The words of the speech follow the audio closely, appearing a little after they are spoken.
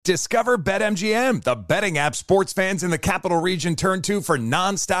Discover BetMGM, the betting app sports fans in the capital region turn to for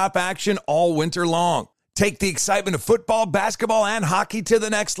nonstop action all winter long. Take the excitement of football, basketball, and hockey to the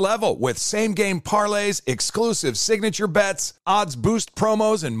next level with same-game parlays, exclusive signature bets, odds boost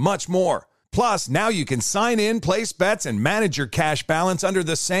promos, and much more. Plus, now you can sign in, place bets, and manage your cash balance under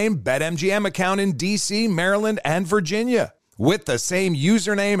the same BetMGM account in D.C., Maryland, and Virginia. With the same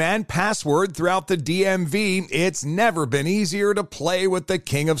username and password throughout the DMV, it's never been easier to play with the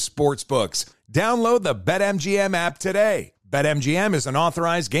king of sportsbooks. Download the BetMGM app today. BetMGM is an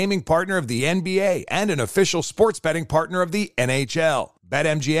authorized gaming partner of the NBA and an official sports betting partner of the NHL.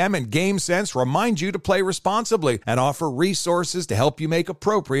 BetMGM and GameSense remind you to play responsibly and offer resources to help you make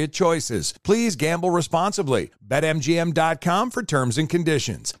appropriate choices. Please gamble responsibly. BetMGM.com for terms and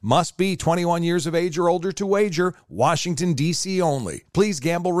conditions. Must be 21 years of age or older to wager. Washington, D.C. only. Please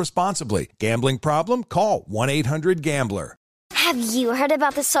gamble responsibly. Gambling problem? Call 1-800-GAMBLER. Have you heard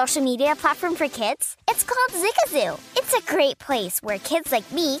about the social media platform for kids? It's called Zigazoo. It's a great place where kids like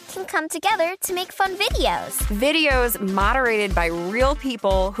me can come together to make fun videos. Videos moderated by real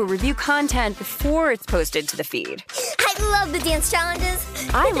people who review content before it's posted to the feed. I love the dance challenges.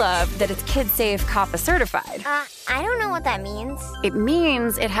 I love that it's Kid Safe COPPA certified. I don't know what that means. It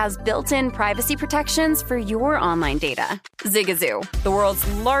means it has built-in privacy protections for your online data. Zigazoo, the world's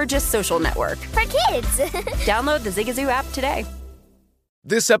largest social network. For kids. Download the Zigazoo app today.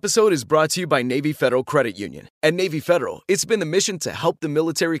 This episode is brought to you by Navy Federal Credit Union. At Navy Federal, it's been the mission to help the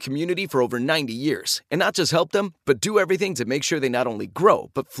military community for over 90 years. And not just help them, but do everything to make sure they not only grow,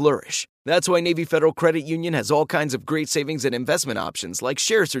 but flourish. That's why Navy Federal Credit Union has all kinds of great savings and investment options like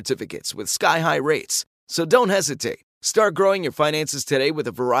share certificates with sky-high rates. So don't hesitate. Start growing your finances today with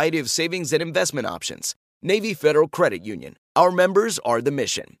a variety of savings and investment options. Navy Federal Credit Union. Our members are the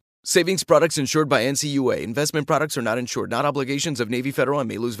mission. Savings products insured by NCUA. Investment products are not insured, not obligations of Navy Federal and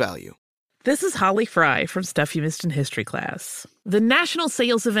may lose value. This is Holly Fry from Stuff You Missed in History class. The national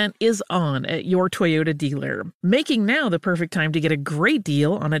sales event is on at your Toyota dealer, making now the perfect time to get a great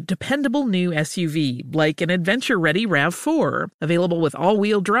deal on a dependable new SUV, like an adventure-ready RAV4. Available with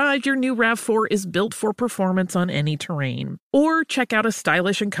all-wheel drive, your new RAV4 is built for performance on any terrain. Or check out a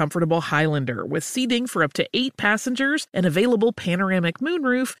stylish and comfortable Highlander with seating for up to 8 passengers and available panoramic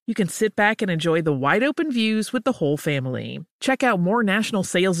moonroof. You can sit back and enjoy the wide-open views with the whole family. Check out more national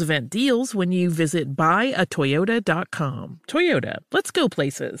sales event deals when you visit buyatoyota.com. Toyota, let's go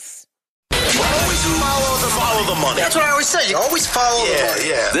places. Always follow the money. That's what I always say. You always follow the money.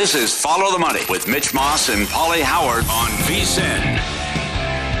 Yeah. This is Follow the Money with Mitch Moss and Paulie Howard on VSiN.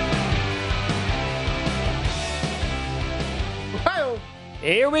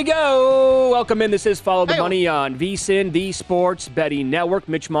 Here we go. Welcome in. This is Follow the Money on VSiN, the Sports Betting Network.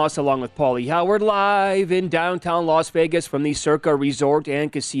 Mitch Moss along with Paulie Howard live in downtown Las Vegas from the Circa Resort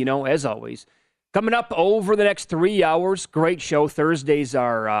and Casino, as always. Coming up over the next 3 hours, great show. Thursdays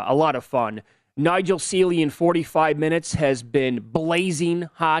are a lot of fun. Nigel Seeley in 45 minutes has been blazing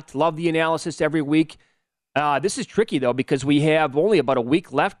hot. Love the analysis every week. This is tricky, though, because we have only about a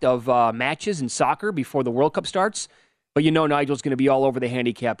week left of matches in soccer before the World Cup starts. But you know Nigel's going to be all over the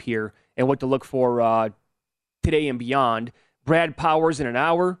handicap here and what to look for today and beyond. Brad Powers in an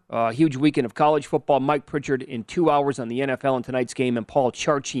hour, a huge weekend of college football. Mike Pritchard in 2 hours on the NFL and tonight's game, and Paul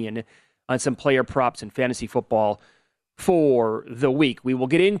Charchian on some player props and fantasy football for the week. We will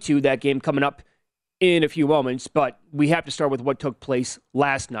get into that game coming up in a few moments, but we have to start with what took place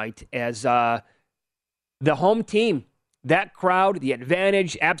last night as the home team, that crowd, the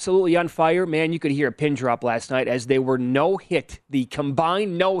advantage, absolutely on fire. Man, you could hear a pin drop last night as they were no-hit. The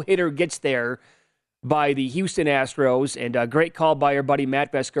combined no-hitter gets there by the Houston Astros, and a great call by our buddy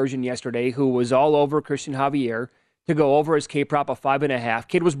Matt Vasgersian yesterday, who was all over Christian Javier to go over his K-prop of 5.5.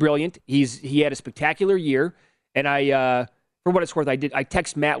 Kid was brilliant. He had a spectacular year, and I, for what it's worth, I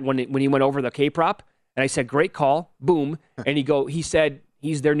text Matt when he went over the K-prop, and I said, great call, boom, and he said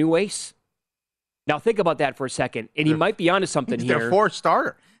he's their new ace. Now, think about that for a second, and he might be onto something he's here. Their fourth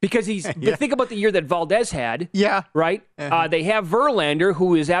starter. Because but think about the year that Valdez had. Yeah. Right? They have Verlander,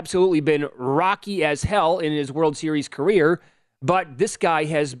 who has absolutely been rocky as hell in his World Series career, but this guy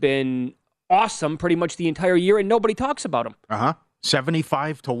has been awesome pretty much the entire year, and nobody talks about him.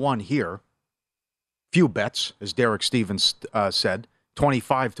 75-1 here. Few bets, as Derek Stevens said.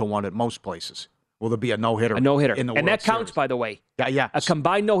 25-1 at most places. Will there be a no-hitter? A no-hitter. In the and World that counts, Series? by the way. Yeah. A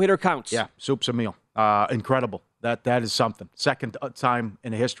combined no-hitter counts. Yeah, soup's a meal. Incredible. That is something. Second time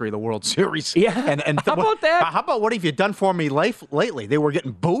in the history of the World Series. Yeah. And how about that? How about what have you done for me lately? They were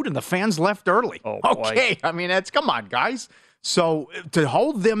getting booed and the fans left early. Oh, boy. Okay. I mean, come on, guys. So to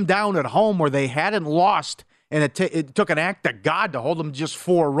hold them down at home where they hadn't lost and it took an act of God to hold them to just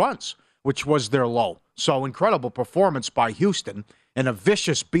 4 runs, which was their low. So incredible performance by Houston, and a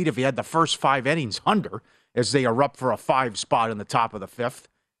vicious beat if you had the first 5 innings under, as they erupt for a 5 spot in the top of the 5th.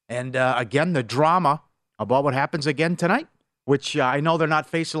 And again, the drama about what happens again tonight, which I know they're not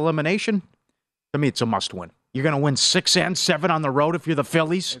facing elimination. To me, it's a must-win. You're going to win 6 and 7 on the road if you're the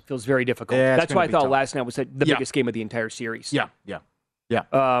Phillies. It feels very difficult. Yeah, that's why I thought tough. last night was the biggest game of the entire series. Yeah.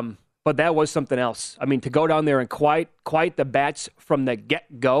 But that was something else. I mean, to go down there and quiet the bats from the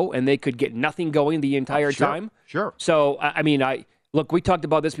get-go, and they could get nothing going the entire time. Sure. So, I mean, look, we talked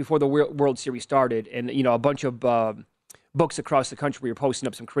about this before the World Series started, and, a bunch of books across the country were posting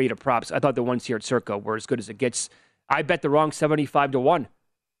up some creative props. I thought the ones here at Circa were as good as it gets. I bet the wrong 75-1.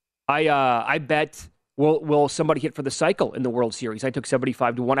 I bet... Will somebody hit for the cycle in the World Series? I took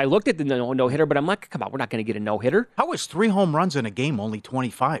 75-1. I looked at the no-hitter, but I'm like, come on, we're not going to get a no-hitter. How is 3 home runs in a game only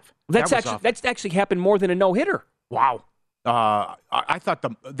 25? That's actually happened more than a no-hitter. Wow. I thought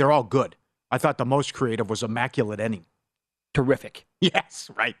they're all good. I thought the most creative was Immaculate Inning. Terrific.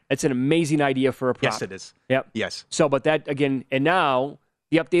 Yes, right. It's an amazing idea for a prop. Yes, it is. Yep. Yes. So, but that, again, and now...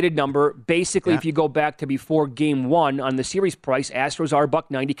 The updated number, basically, if you go back to before Game 1 on the series price, Astros are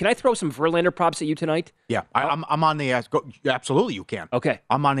 $1.90. Can I throw some Verlander props at you tonight? Yeah, I'm on the Astros. Absolutely, you can. Okay.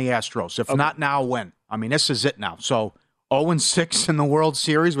 I'm on the Astros. If not now, when? I mean, this is it now. So 0-6 in the World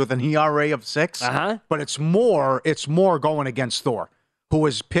Series with an ERA of 6. But it's more going against Thor, who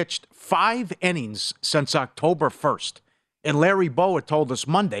has pitched 5 innings since October 1st. And Larry Bowa told us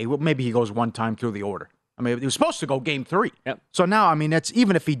Monday, well, maybe he goes one time through the order. I mean, he was supposed to go Game 3. Yep. So now, I mean, it's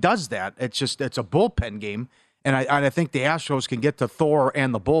even if he does that, it's a bullpen game, and I think the Astros can get to Thor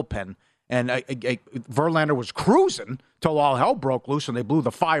and the bullpen. And Verlander was cruising till all hell broke loose, and they blew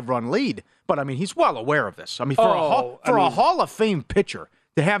the 5-run lead. But I mean, he's well aware of this. I mean, for a Hall of Fame pitcher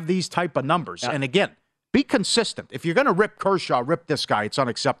to have these type of numbers, and again, be consistent. If you're going to rip Kershaw, rip this guy. It's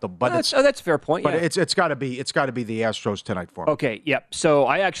unacceptable. But that's a fair point. But it's got to be the Astros tonight for me. Okay. Yep. So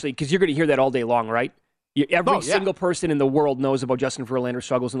I actually, because you're going to hear that all day long, right? Every single person in the world knows about Justin Verlander's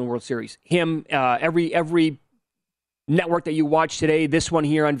struggles in the World Series. Him, every network that you watch today, this one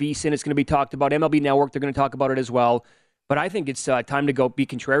here on VSiN, it's going to be talked about. MLB Network, they're going to talk about it as well. But I think it's time to go be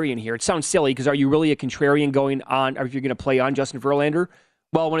contrarian here. It sounds silly because are you really a contrarian going on, or if you're going to play on Justin Verlander?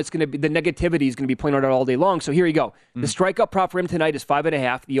 Well, when it's going to be, the negativity is going to be pointed out all day long. So here you go. The strikeout prop for him tonight is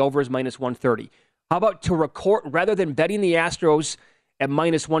 5.5. The over is -130. How about to record, rather than betting the Astros at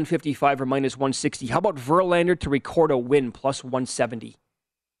 -155 or -160, how about Verlander to record a win +170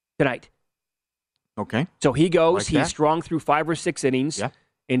 tonight? Okay. So he goes, He's strong through 5 or 6 innings,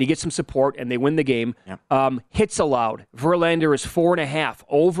 and he gets some support, and they win the game. Yeah. Hits allowed. Verlander is 4.5.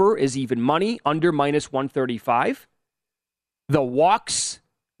 Over is even money, under -135. The walks,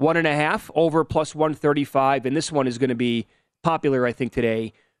 1.5, over +135, and this one is going to be popular, I think,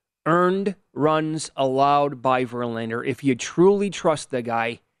 today. Earned runs allowed by Verlander. If you truly trust the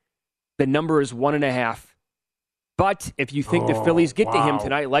guy, the number is 1.5. But if you think the Phillies get to him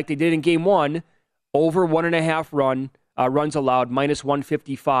tonight, like they did in Game 1, over 1.5 runs allowed,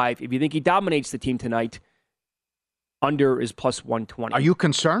 -155. If you think he dominates the team tonight, under is +120. Are you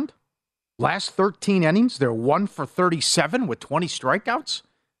concerned? Last 13 innings, they're 1 for 37 with 20 strikeouts.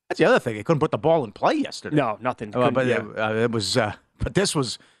 That's the other thing. They couldn't put the ball in play yesterday. No, nothing. But it was. But this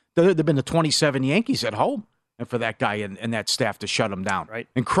was. There'd been the 27 Yankees at home, and for that guy and that staff to shut him down, right?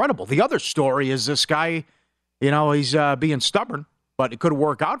 Incredible. The other story is this guy. He's being stubborn, but it could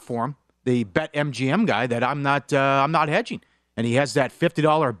work out for him. The Bet MGM guy that I'm not hedging, and he has that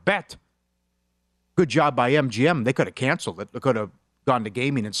 $50 bet. Good job by MGM. They could have canceled it. They could have gone to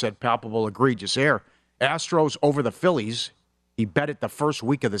gaming and said palpable egregious error. Astros over the Phillies. He bet it the first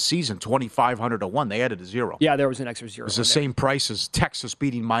week of the season, 2,500 to 1. They added a 0. Yeah, there was an extra 0. It's the same price as Texas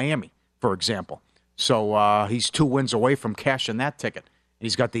beating Miami, for example. So he's 2 wins away from cashing that ticket. And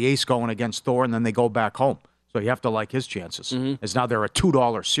he's got the ace going against Thor, and then they go back home. So you have to like his chances. As now they're a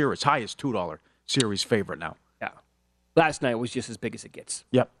 $2 series, high as $2 series favorite now. Yeah. Last night was just as big as it gets.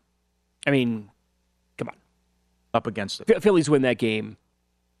 Yep. I mean, come on. Up against it. Phillies win that game.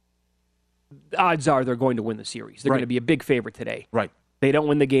 Odds are they're going to win the series. They're going to be a big favorite today. Right. They don't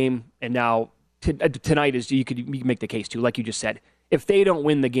win the game, and now tonight is you can make the case too, like you just said. If they don't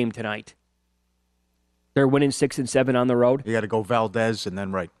win the game tonight, they're winning 6 and 7 on the road. You got to go Valdez and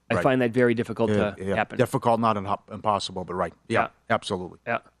then I find that very difficult to happen. Difficult, not impossible, but right. Yeah, absolutely.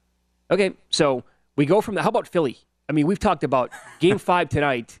 Yeah. Okay, so we go from the. How about Philly? I mean, we've talked about Game 5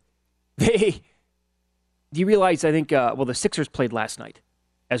 tonight. Do you realize? I think the Sixers played last night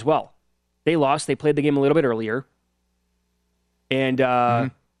as well. They lost. They played the game a little bit earlier. And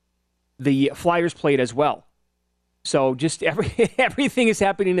the Flyers played as well. So just everything is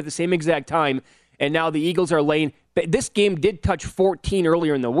happening at the same exact time. And now the Eagles are laying. This game did touch 14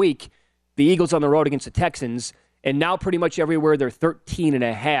 earlier in the week. The Eagles on the road against the Texans. And now pretty much everywhere they're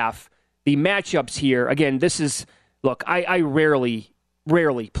 13.5. The matchups here, again, this is, look, I rarely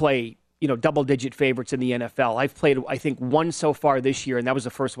play, double-digit favorites in the NFL. I've played, I think, one so far this year, and that was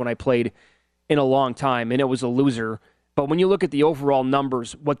the first one I played in a long time, and it was a loser. But when you look at the overall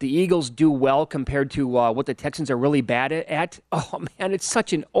numbers, what the Eagles do well compared to what the Texans are really bad at, oh, man, it's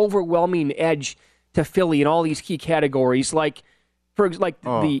such an overwhelming edge to Philly in all these key categories.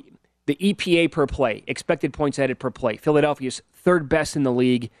 The EPA per play, expected points added per play. Philadelphia's third best in the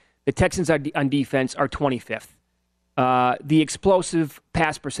league. The Texans on defense are 25th. The explosive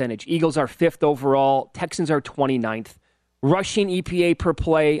pass percentage, Eagles are 5th overall. Texans are 29th. Rushing EPA per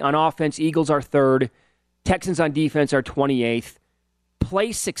play on offense, Eagles are 3rd. Texans on defense are 28th.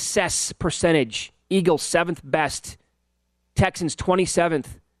 Play success percentage, Eagles 7th best. Texans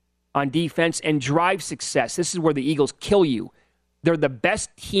 27th on defense. And drive success, this is where the Eagles kill you. They're the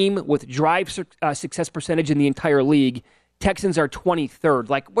best team with drive success percentage in the entire league. Texans are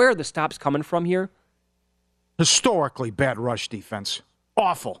 23rd. Where are the stops coming from here? Historically bad rush defense.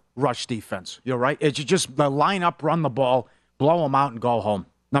 Awful rush defense. You're right. It's just the line up, run the ball, blow them out, and go home.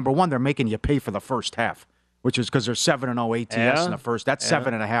 Number one, they're making you pay for the first half, which is because they're 7-0 ATS in the first. That's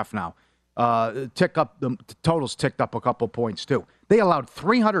 7.5 now. The totals ticked up a couple points, too. They allowed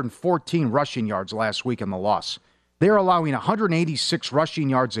 314 rushing yards last week in the loss. They're allowing 186 rushing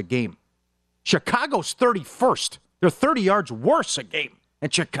yards a game. Chicago's 31st. They're 30 yards worse a game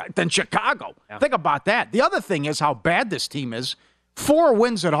than Chicago. Yeah. Think about that. The other thing is how bad this team is. 4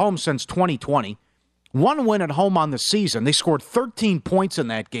 wins at home since 2020. 1 win at home on the season. They scored 13 points in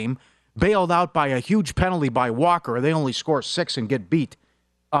that game, bailed out by a huge penalty by Walker. They only score 6 and get beat.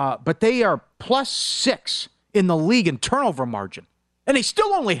 But they are +6 in the league in turnover margin. And they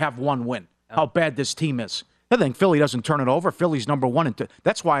still only have 1 win. How bad this team is. I think Philly doesn't turn it over. Philly's number 1.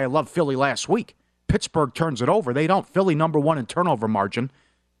 That's why I love Philly last week. Pittsburgh turns it over. They don't. Philly number 1 in turnover margin,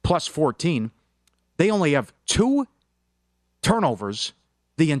 +14. They only have 2 turnovers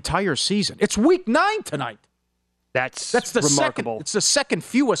the entire season. It's week 9 tonight. That's the remarkable. Second. It's the second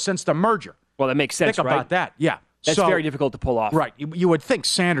fewest since the merger. Well, that makes sense, Think right? about that. Yeah. That's very difficult to pull off. Right. You would think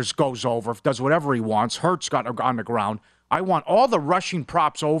Sanders goes over, does whatever he wants. Hurts got on the ground. I want all the rushing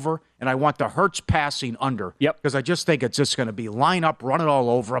props over, and I want the Hurts passing under. Yep. Because I just think it's just going to be line up, run it all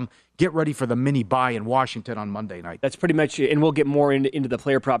over them, get ready for the mini bye in Washington on Monday night. That's pretty much it, and we'll get more into the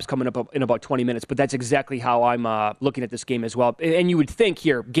player props coming up in about 20 minutes, but that's exactly how I'm looking at this game as well. And you would think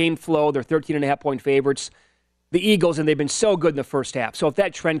here, game flow, they're 13.5-point favorites. The Eagles, and they've been so good in the first half. So if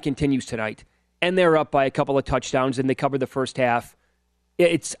that trend continues tonight, and they're up by a couple of touchdowns, and they cover the first half,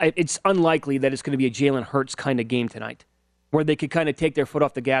 it's unlikely that it's going to be a Jalen Hurts kind of game tonight, where they could kind of take their foot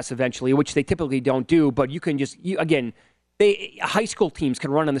off the gas eventually, which they typically don't do. But you can high school teams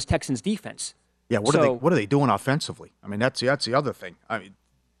can run on this Texans defense. Yeah, what are they doing offensively? I mean, that's the other thing. I mean,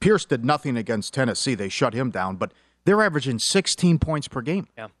 Pierce did nothing against Tennessee; they shut him down, but they're averaging 16 points per game.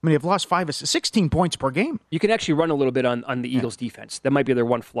 Yeah. I mean, they've lost 16 points per game. You can actually run a little bit on the Eagles' defense. That might be their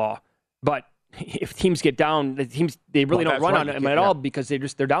one flaw, but if teams get down, they really don't run on them at all because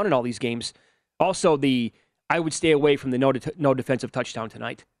they're down in all these games. Also, I would stay away from the no defensive touchdown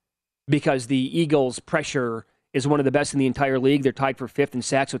tonight because the Eagles' pressure is one of the best in the entire league. They're tied for 5th in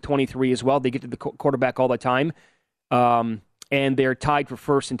sacks with 23 as well. They get to the quarterback all the time, and they're tied for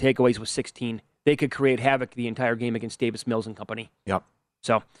 1st in takeaways with 16. They could create havoc the entire game against Davis Mills and company. Yep.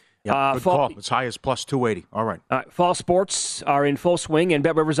 So. Good call. It's high as +280. All right. Fall sports are in full swing, and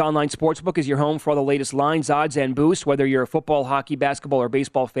BetRivers Online Sportsbook is your home for all the latest lines, odds, and boosts. Whether you're a football, hockey, basketball, or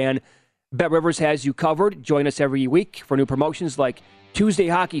baseball fan, BetRivers has you covered. Join us every week for new promotions like Tuesday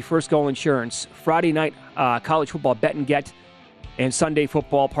hockey, First Goal Insurance, Friday night college football bet and get, and Sunday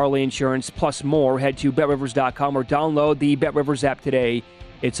football parlay insurance, plus more. Head to BetRivers.com or download the BetRivers app today.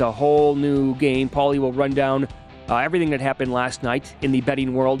 It's a whole new game. Paulie will run down everything that happened last night in the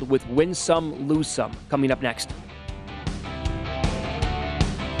betting world with Win Some, Lose Some coming up next.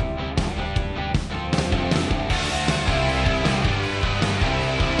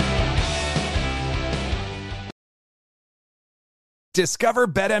 Discover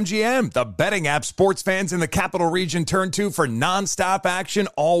BetMGM, the betting app sports fans in the capital region turn to for nonstop action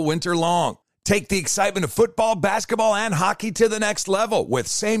all winter long. Take the excitement of football, basketball, and hockey to the next level with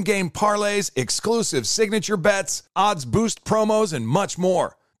same-game parlays, exclusive signature bets, odds boost promos, and much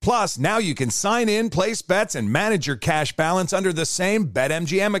more. Plus, now you can sign in, place bets, and manage your cash balance under the same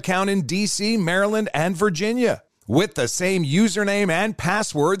BetMGM account in D.C., Maryland, and Virginia. With the same username and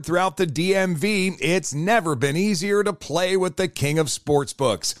password throughout the DMV, it's never been easier to play with the king of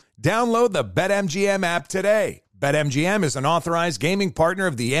sportsbooks. Download the BetMGM app today. BetMGM is an authorized gaming partner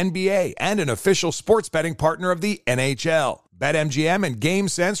of the NBA and an official sports betting partner of the NHL. BetMGM and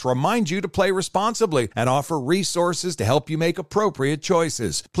GameSense remind you to play responsibly and offer resources to help you make appropriate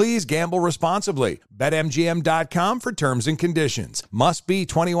choices. Please gamble responsibly. BetMGM.com for terms and conditions. Must be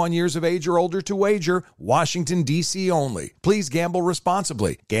 21 years of age or older to wager. Washington, D.C. only. Please gamble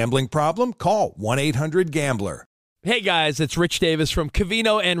responsibly. Gambling problem? Call 1-800-GAMBLER. Hey guys, it's Rich Davis from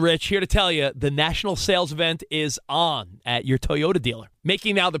Covino and Rich here to tell you the national sales event is on at your Toyota dealer,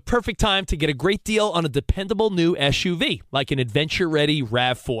 making now the perfect time to get a great deal on a dependable new SUV like an adventure-ready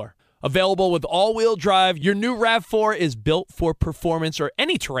RAV4. Available with all-wheel drive, your new RAV4 is built for performance or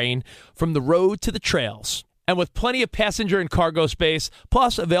any terrain from the road to the trails. And with plenty of passenger and cargo space,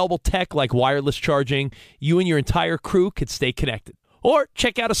 plus available tech like wireless charging, you and your entire crew could stay connected. Or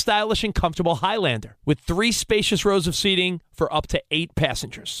check out a stylish and comfortable Highlander with 3 spacious rows of seating for up to 8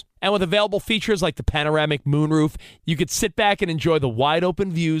 passengers. And with available features like the panoramic moonroof, you could sit back and enjoy the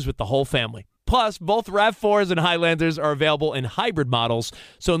wide-open views with the whole family. Plus, both RAV4s and Highlanders are available in hybrid models,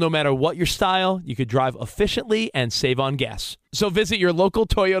 so no matter what your style, you could drive efficiently and save on gas. So visit your local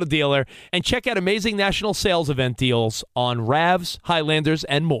Toyota dealer and check out amazing national sales event deals on RAVs, Highlanders,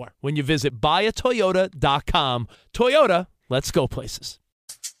 and more when you visit buyatoyota.com. Toyota, let's go places.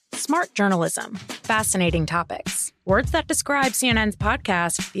 Smart journalism. Fascinating topics. Words that describe CNN's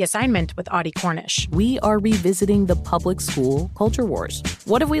podcast, The Assignment with Audie Cornish. We are revisiting the public school culture wars.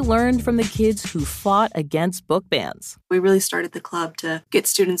 What have we learned from the kids who fought against book bans? We really started the club to get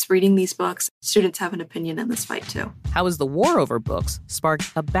students reading these books. Students have an opinion in this fight, too. How has the war over books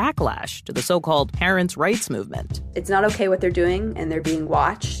sparked a backlash to the so-called parents' rights movement? It's not okay what they're doing, and they're being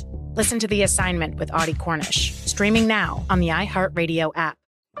watched. Listen to The Assignment with Audie Cornish, streaming now on the iHeartRadio app.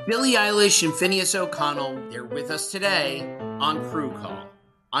 Billie Eilish and Phineas O'Connell, they're with us today on Crew Call.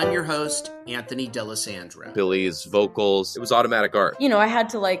 I'm your host, Anthony D'Alessandro. Billie's vocals, it was automatic art. You know, I had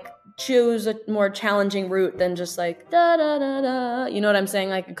to choose a more challenging route than just da da da da. You know what I'm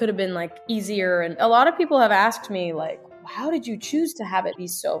saying? It could have been easier. And a lot of people have asked me how did you choose to have it be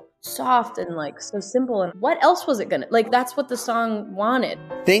so soft and so simple? And what else was it gonna that's what the song wanted.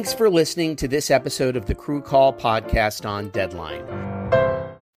 Thanks for listening to this episode of the Crew Call podcast on Deadline.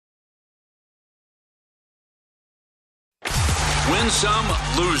 Win Some,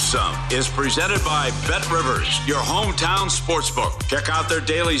 Lose Some is presented by BetRivers, your hometown sportsbook. Check out their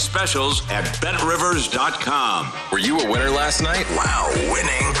daily specials at BetRivers.com. Were you a winner last night? Wow,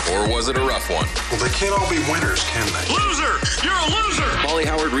 winning. Or was it a rough one? Well, they can't all be winners, can they? Loser! You're a loser! Paulie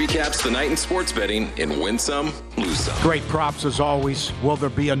Howard recaps the night in sports betting in Win Some, Lose Some. Great props as always. Will there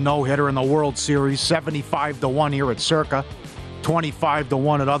be a no-hitter in the World Series? 75-1 here at Circa,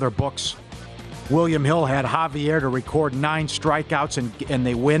 25-1 at other books. William Hill had Javier to record 9 strikeouts and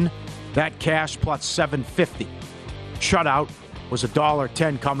they win. That cash plus $750. Shutout was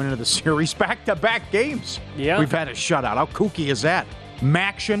 $1.10 coming into the series. Back-to-back games. Yeah. We've had a shutout. How kooky is that?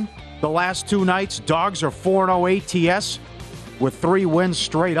 Maction, the last 2 nights. Dogs are 4-0 ATS with 3 wins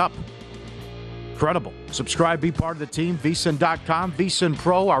straight up. Incredible. Subscribe, be part of the team. VSiN.com, VSiN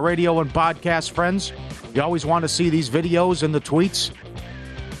Pro, our radio and podcast friends. You always want to see these videos and the tweets.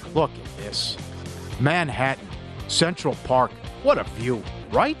 Look at this. Manhattan, Central Park. What a view,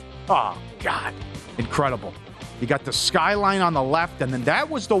 right? Oh, God. Incredible. You got the skyline on the left, and then that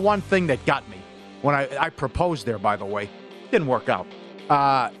was the one thing that got me when I proposed there, by the way. Didn't work out.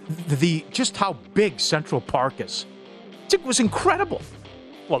 Just how big Central Park is. It was incredible.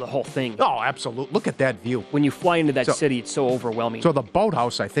 Well, the whole thing. Oh, absolutely. Look at that view. When you fly into that city, it's so overwhelming. So the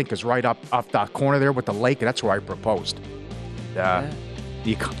boathouse, I think, is right up off the corner there with the lake, and that's where I proposed.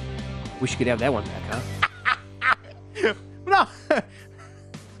 Wish you could have that one back, huh? No.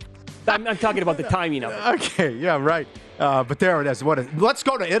 I'm talking about the timing of it. Okay, yeah, right. But there it is. Let's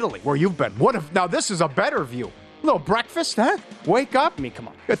go to Italy, where you've been. Now this is a better view. A little breakfast, huh? Wake up. I mean, come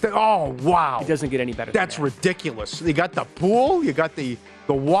on. Oh, wow. It doesn't get any better That's than that. ridiculous. You got the pool. You got the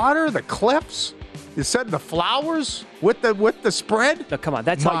water, the cliffs. You said the flowers with the spread. No, come on.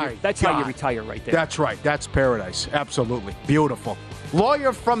 That's how you retire right there. That's right. That's paradise. Absolutely. Beautiful.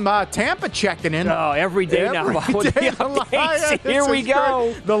 Lawyer from Tampa checking in. Oh, every day now. Here we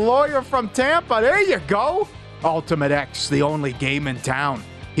go. The lawyer from Tampa. There you go. Ultimate X, the only game in town.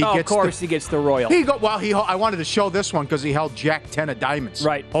 He gets the Royal. I wanted to show this one because he held Jack 10 of diamonds.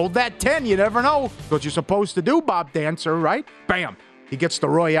 Right. Hold that 10. You never know what you're supposed to do, Bob Dancer, right? Bam. He gets the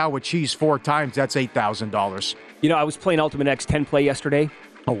Royale with cheese 4 times. That's $8,000. You know, I was playing Ultimate X 10 play yesterday.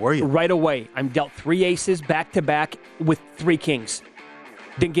 Oh, were you? Right away. I'm dealt 3 aces back-to-back with 3 kings.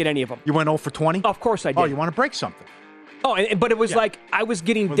 Didn't get any of them. You went 0 for 20? Of course I did. Oh, you want to break something? Oh, but it was like I was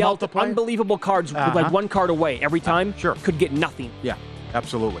getting With dealt multiplier? unbelievable cards with like 1 card away every time. Sure. Could get nothing. Yeah,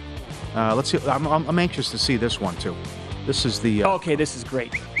 absolutely. Let's see. I'm anxious to see this one, too. This is the... okay, this is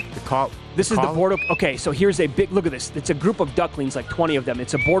great. This is the Border... Okay, so here's a big... Look at this. It's a group of ducklings, like 20 of them.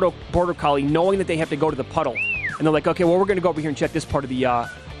 It's a Border Collie knowing that they have to go to the puddle. And they're like, okay, well, we're going to go over here and check this part of the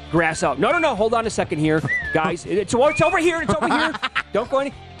grass out. No. Hold on a second here, guys. It's over here. It's over here. Don't go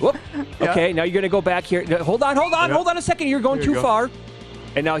any... Whoop. Yeah. Okay, now you're going to go back here. Hold on. Yeah. Hold on a second. You're going too far.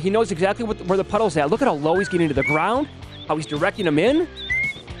 And now he knows exactly where the puddle's at. Look at how low he's getting to the ground, how he's directing him in.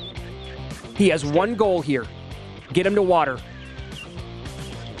 He has one goal here. Get him to water.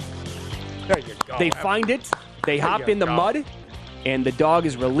 There you go. They find it. They hop in the mud, and the dog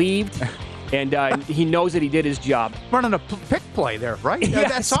is relieved, and he knows that he did his job. Running a pick play there, right? Yes,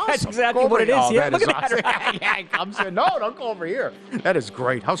 that's awesome. That's exactly what it is. Oh, Yeah, that look is at awesome. that. Yeah, he comes in. No, don't go over here. That is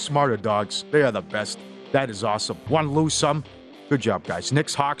great. How smart are dogs? They are the best. That is awesome. One, lose some. Good job, guys.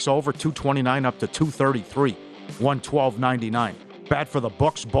 Knicks Hawks over 229 up to 233. 112.99. Bad for the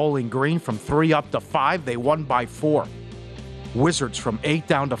books. Bowling Green from 3 up to 5. They won by 4. Wizards from 8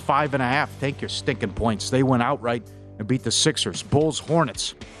 down to 5.5. Take your stinking points. They went outright and beat the Sixers. Bulls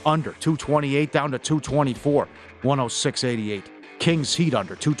Hornets under 228 down to 224. 106.88. Kings Heat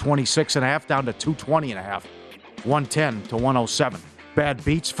under 226.5 down to 220.5. 110 to 107. Bad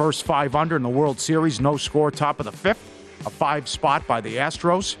beats. First 5 under in the World Series. No score. Top of the 5th. A 5 spot by the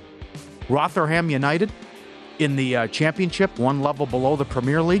Astros. Rotherham United in the championship, 1 level below the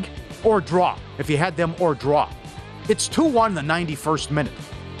Premier League. Or draw. If you had them, or draw. It's 2-1 in the 91st minute.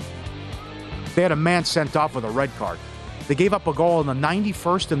 They had a man sent off with a red card. They gave up a goal in the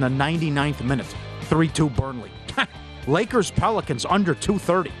 91st and the 99th minute. 3-2 Burnley. Lakers Pelicans under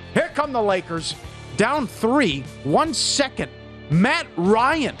 230. Here come the Lakers. Down 3, 1 second. Matt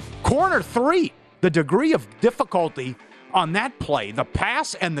Ryan, corner 3. The degree of difficulty on that play, the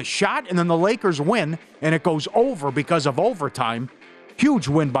pass and the shot, and then the Lakers win, and it goes over because of overtime. Huge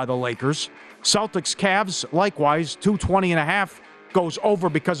win by the Lakers. Celtics Cavs, likewise, 220.5 goes over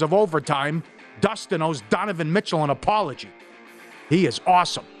because of overtime. Dustin owes Donovan Mitchell an apology. He is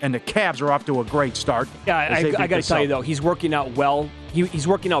awesome, and the Cavs are off to a great start. Yeah, I got to tell you, though, he's working out well. He's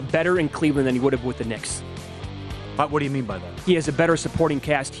working out better in Cleveland than he would have with the Knicks. What do you mean by that? He has a better supporting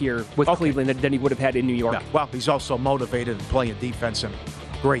cast here with Cleveland than he would have had in New York. Yeah, well, he's also motivated and playing defense, and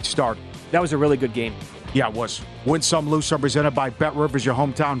great start. That was a really good game. Yeah, it was. Win Some, Lose Some, presented by Bet Rivers, your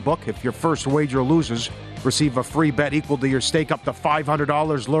hometown book. If your first wager loses, receive a free bet equal to your stake up to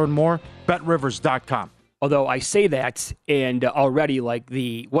 $500. Learn more, BetRivers.com. Although I say that, and already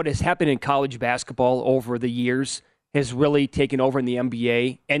what has happened in college basketball over the years has really taken over in the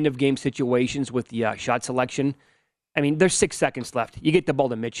NBA. End of game situations with the shot selection. I mean, there's 6 seconds left. You get the ball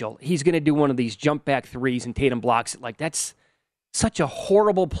to Mitchell. He's going to do one of these jump back threes, and Tatum blocks it. That's such a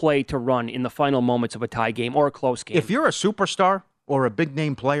horrible play to run in the final moments of a tie game or a close game. If you're a superstar or a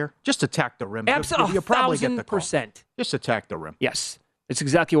big-name player, just attack the rim. Absolutely, you'll probably get the call. 1,000%. Just attack the rim. Yes, it's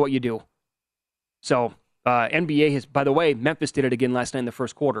exactly what you do. So, NBA has, by the way, Memphis did it again last night in the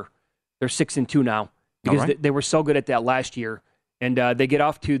first quarter. They're 6-2 now because they were so good at that last year. And they get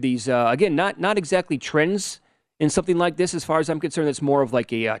off to these, again, not exactly trends in something like this. As far as I'm concerned, it's more of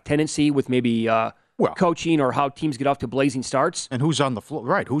like a tendency with maybe coaching or how teams get off to blazing starts. And who's on the floor?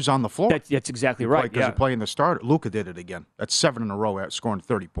 Right, who's on the floor? That's exactly right. Because you're playing the starter. Luka did it again. That's 7 in a row, scoring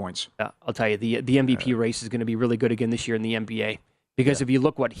 30 points. I'll tell you, the MVP race is going to be really good again this year in the NBA. Because if you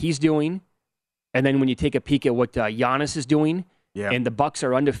look what he's doing, and then when you take a peek at what Giannis is doing, and the Bucks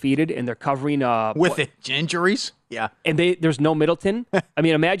are undefeated, and they're covering with injuries, and there's no Middleton. I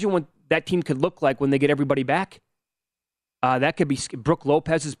mean, imagine what that team could look like when they get everybody back. That could be Brook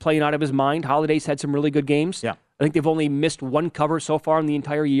Lopez is playing out of his mind. Holiday's had some really good games. Yeah, I think they've only missed 1 cover so far in the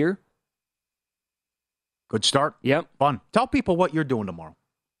entire year. Good start. Yep, fun. Tell people what you're doing tomorrow.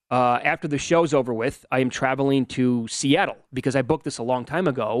 After the show's over with, I am traveling to Seattle because I booked this a long time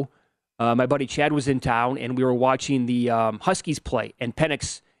ago. My buddy Chad was in town, and we were watching the Huskies play. And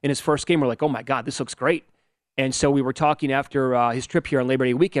Penix, in his first game, we're like, oh, my God, this looks great. And so we were talking after his trip here on Labor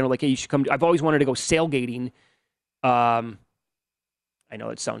Day weekend. We're like, hey, you should come. I've always wanted to go sailgating. I know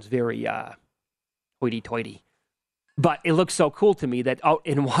it sounds very hoity-toity. But it looks so cool to me that out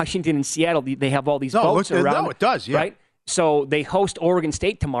in Washington and Seattle, they have all these boats around. No, it does, yeah. Right? So they host Oregon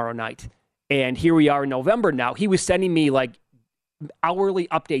State tomorrow night. And here we are in November now. He was sending me, hourly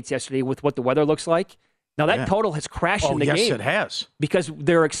updates yesterday with what the weather looks like. Now, that total has crashed in the game. Yes, it has. Because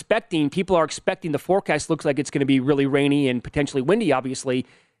people are expecting, the forecast looks like it's going to be really rainy and potentially windy, obviously.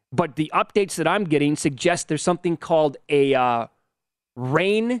 But the updates that I'm getting suggest there's something called a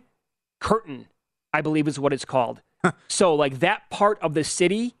rain curtain, I believe is what it's called. So, like, that part of the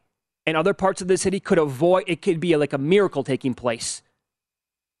city and other parts of the city it could be like a miracle taking place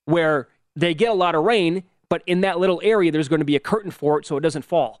where they get a lot of rain, but in that little area, there's going to be a curtain for it so it doesn't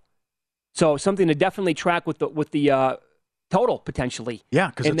fall. So something to definitely track with the total potentially. Yeah,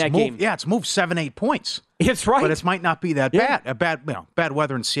 because it's moved 7-8 points. It's right, but it might not be that bad. Bad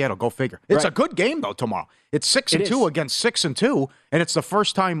weather in Seattle. Go figure. It's a good game though tomorrow. It's 6-2 against 6-2, and it's the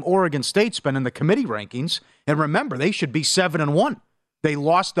first time Oregon State's been in the committee rankings. And remember, they should be 7-1. They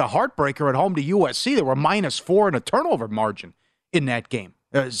lost the heartbreaker at home to USC. They were -4 in a turnover margin in that game.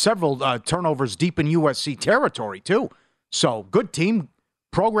 Several turnovers deep in USC territory too. So good team.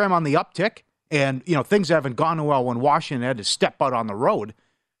 Program on the uptick, and things haven't gone well when Washington had to step out on the road.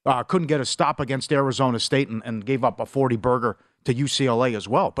 Couldn't get a stop against Arizona State and gave up a 40-burger to UCLA as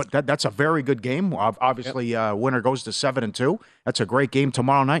well. But that's a very good game. Obviously, winner goes to 7-2. That's a great game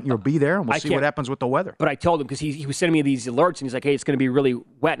tomorrow night, and you'll be there, and we'll see what happens with the weather. But I told him, because he was sending me these alerts, and he's like, hey, it's going to be really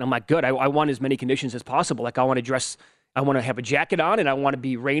wet. And I'm like, good. I want as many conditions as possible. Like, I want to have a jacket on, and I want to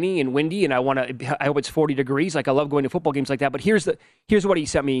be rainy and windy, and I hope it's 40 degrees. Like, I love going to football games like that. But here's what he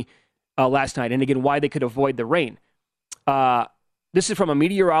sent me last night, and again, why they could avoid the rain. This is from a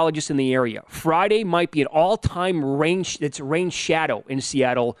meteorologist in the area. Friday might be an all-time rain shadow in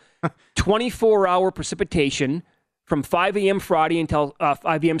Seattle. 24-hour precipitation from 5 a.m. Friday until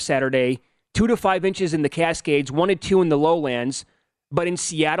 5 a.m. Saturday. 2 to 5 inches in the Cascades, 1 to 2 in the lowlands. But in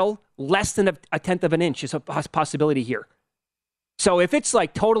Seattle, less than a tenth of an inch is a possibility here. So if it's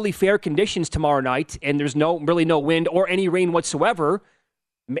like totally fair conditions tomorrow night and there's really no wind or any rain whatsoever,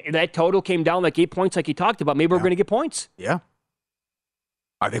 that total came down like 8 points like you talked about. Maybe we're going to get points. Yeah.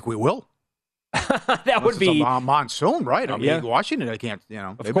 I think we will. That would be a monsoon, right? I mean, Washington, they can't,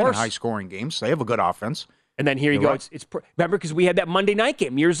 they've been in high-scoring games. They have a good offense. And then here you go. Right. It's remember, because we had that Monday night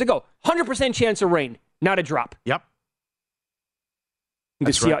game years ago. 100% chance of rain, not a drop. Yep. The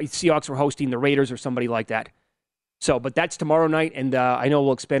Seahawks were hosting the Raiders or somebody like that. So, but that's tomorrow night, and I know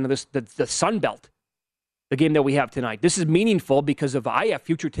we'll expand on this, the Sun Belt, the game that we have tonight. This is meaningful because if I have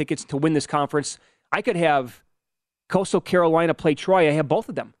future tickets to win this conference, I could have Coastal Carolina play Troy. I have both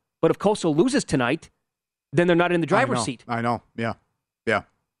of them. But if Coastal loses tonight, then they're not in the driver's seat. I know, yeah.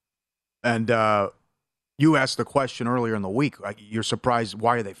 And you asked the question earlier in the week. You're surprised,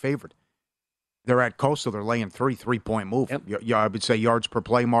 why are they favored? They're at Coastal. They're laying 3-point move. Yep. I would say yards per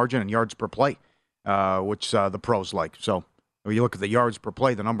play margin and yards per play, which the pros like. So when you look at the yards per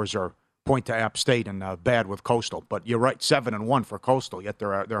play, the numbers are point to App State and bad with Coastal. But you're right, 7-1 for Coastal, yet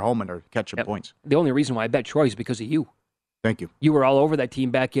they're home and they're catching points. The only reason why I bet Troy is because of you. Thank you. You were all over that team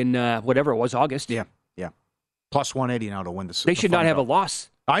back in whatever it was, August. Yeah. Plus 180 now to win the They should not have a loss.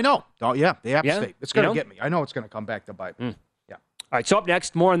 I know. Oh, yeah, the App State. It's going to get me. I know it's going to come back to bite me. Yeah. All right, so up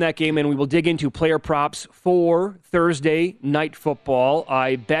next, more on that game, and we will dig into player props for Thursday night football.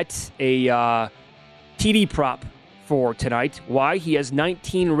 I bet a TD prop for tonight. Why? He has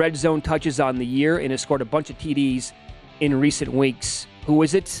 19 red zone touches on the year and has scored a bunch of TDs in recent weeks. Who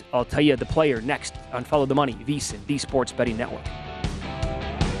is it? I'll tell you the player next on Follow the Money, VSiN, the Sports Betting Network.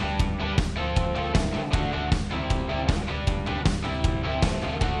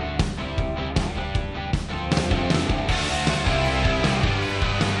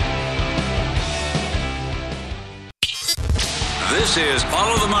 This is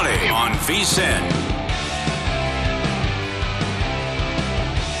Follow the Money on VSiN.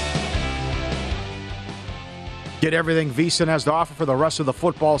 Get everything VSiN has to offer for the rest of the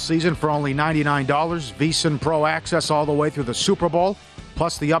football season for only $99. VSiN Pro Access all the way through the Super Bowl,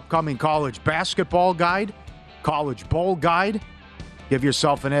 plus the upcoming college basketball guide, college bowl guide. Give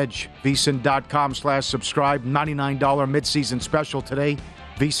yourself an edge. VSiN.com/subscribe. $99 midseason special today.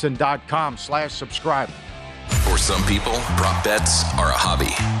 VSiN.com/subscribe. For some people, prop bets are a hobby.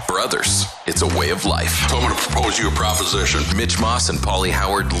 For others, it's a way of life. Told me to propose you a proposition. Mitch Moss and Paulie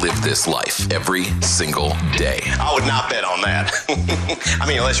Howard live this life every single day. I would not bet on that. I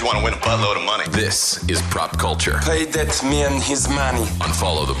mean, unless you want to win a buttload of money. This is Prop Culture. Pay that man his money. On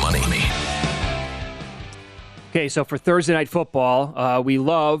Follow the Money. Okay, so for Thursday Night Football, we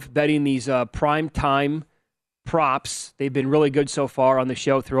love betting these prime time props. They've been really good so far on the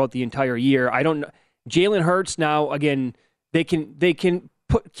show throughout the entire year. I don't know. Jalen Hurts now, again, they can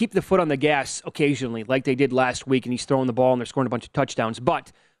keep the foot on the gas occasionally like they did last week, and he's throwing the ball and they're scoring a bunch of touchdowns.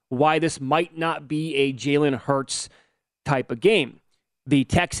 But why this might not be a Jalen Hurts type of game. The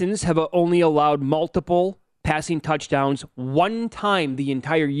Texans have only allowed multiple passing touchdowns one time the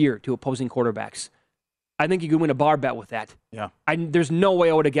entire year to opposing quarterbacks. I think you could win a bar bet with that. Yeah. There's no way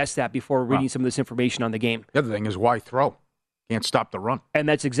I would have guessed that before reading some of this information on the game. The other thing is why throw? Can't stop the run. And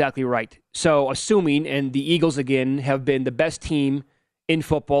that's exactly right. So assuming, and the Eagles, again, have been the best team in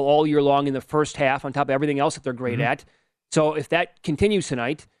football all year long in the first half on top of everything else that they're great at. So if that continues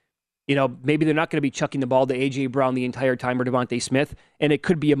tonight, maybe they're not going to be chucking the ball to A.J. Brown the entire time or Devontae Smith, and it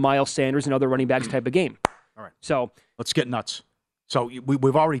could be a Miles Sanders and other running backs type of game. All right. So let's get nuts. So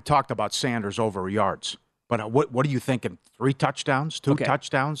we've already talked about Sanders over yards. But what are you thinking? 3 touchdowns? 2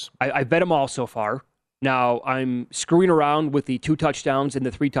 touchdowns? I bet them all so far. Now, I'm screwing around with the 2 touchdowns and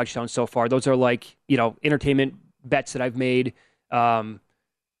the 3 touchdowns so far. Those are like, entertainment bets that I've made,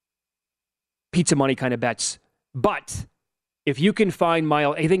 pizza money kind of bets. But if you can find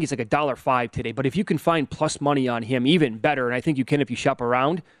Miles, I think he's like $1.05 today, but if you can find plus money on him, even better, and I think you can if you shop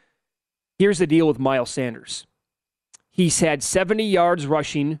around, here's the deal with Miles Sanders. He's had 70 yards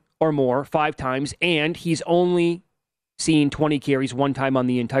rushing or more 5 times, and he's only seen 20 carries 1 time on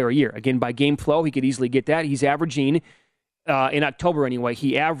the entire year. Again, by game flow, he could easily get that. He's averaging, in October anyway,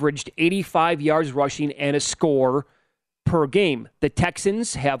 he averaged 85 yards rushing and a score per game. The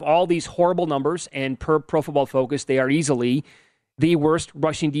Texans have all these horrible numbers, and per Pro Football Focus, they are easily the worst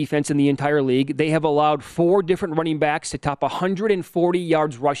rushing defense in the entire league. They have allowed 4 different running backs to top 140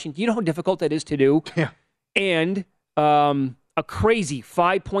 yards rushing. Do you know how difficult that is to do? Yeah. And a crazy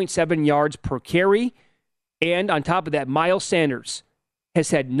 5.7 yards per carry. And on top of that, Miles Sanders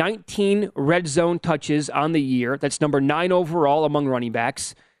has had 19 red zone touches on the year. That's number 9 overall among running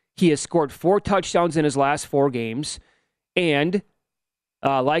backs. He has scored 4 touchdowns in his last 4 games. And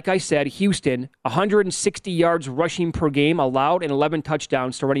like I said, Houston, 160 yards rushing per game allowed and 11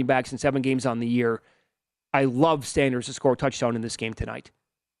 touchdowns to running backs in 7 games on the year. I love Sanders to score a touchdown in this game tonight.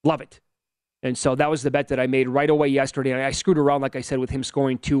 Love it. And so that was the bet that I made right away yesterday. And I screwed around, like I said, with him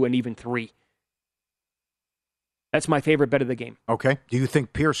scoring 2 and even 3. That's my favorite bet of the game. Okay. Do you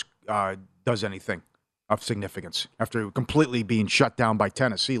think Pierce does anything of significance after completely being shut down by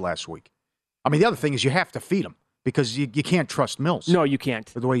Tennessee last week? I mean, the other thing is you have to feed him because you can't trust Mills. No, you can't.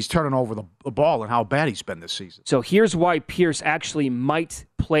 The way he's turning over the ball and how bad he's been this season. So here's why Pierce actually might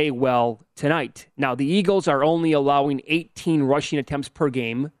play well tonight. Now, the Eagles are only allowing 18 rushing attempts per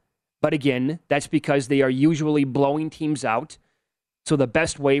game. But again, that's because they are usually blowing teams out. So the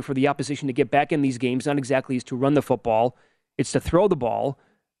best way for the opposition to get back in these games, not exactly is to run the football, it's to throw the ball.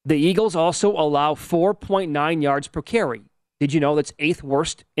 The Eagles also allow 4.9 yards per carry. Did you know that's 8th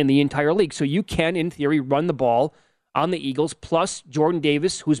worst in the entire league? So you can, in theory, run the ball on the Eagles, plus Jordan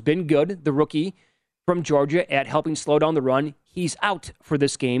Davis, who's been good, the rookie from Georgia, at helping slow down the run. He's out for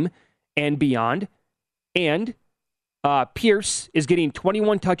this game and beyond. And Pierce is getting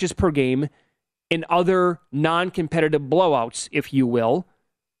 21 touches per game in other non-competitive blowouts, if you will.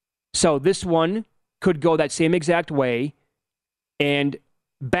 So this one could go that same exact way. And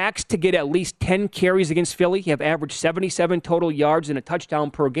backs to get at least 10 carries against Philly have averaged 77 total yards and a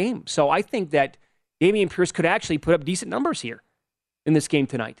touchdown per game. So I think that Dameon Pierce could actually put up decent numbers here in this game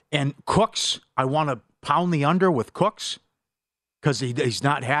tonight. And Cooks, I want to pound the under with Cooks because he's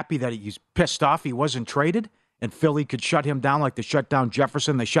not happy that he's pissed off he wasn't traded. And Philly could shut him down like they shut down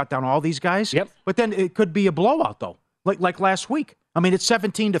Jefferson. They shut down all these guys. Yep. But then it could be a blowout, though, like last week. I mean, it's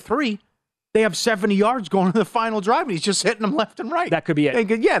 17-3. They have 70 yards going to the final drive, and he's just hitting them left and right. That could be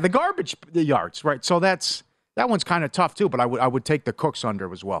it. Yeah, the garbage yards, right? So that one's kind of tough, too, but I would take the Cooks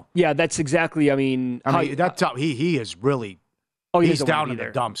under as well. Yeah, that's exactly, that's tough. He is really he's down in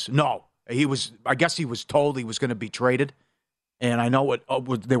the dumps. No, I guess he was told he was going to be traded. And I know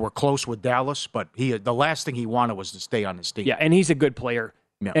they were close with Dallas, but the last thing he wanted was to stay on his team. Yeah, and he's a good player.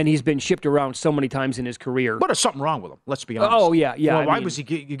 Yeah. And he's been shipped around so many times in his career. But there's something wrong with him, let's be honest. Oh, yeah. Well, why was he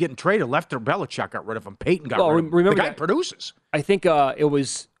getting traded? Left or Belichick got rid of him? Peyton got rid of him. Remember the guy produces. I think it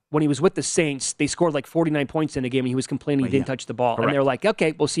was when he was with the Saints, they scored like 49 points in the game, and he was complaining he didn't touch the ball. Correct. And they were like,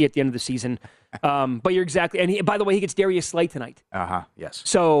 okay, we'll see you at the end of the season. But you're exactly – and by the way, he gets Darius Slay tonight. Yes.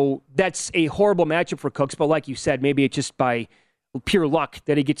 So that's a horrible matchup for Cooks. But like you said, maybe it's just by pure luck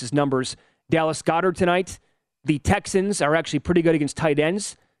that he gets his numbers. Dallas Goedert tonight. The Texans are actually pretty good against tight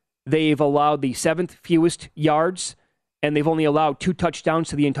ends. They've allowed the 7th fewest yards, and they've only allowed 2 touchdowns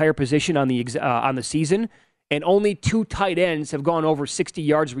to the entire position on the season. And only 2 tight ends have gone over 60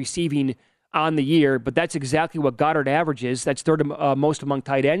 yards receiving on the year. But that's exactly what Goddard averages. That's 3rd most among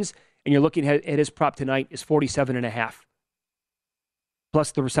tight ends. And you're looking at his prop tonight is 47.5.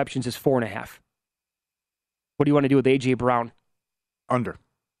 Plus the receptions is 4.5. What do you want to do with A.J. Brown? Under.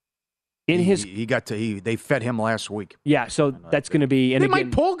 They fed him last week. Yeah, so that's going to be. And they again,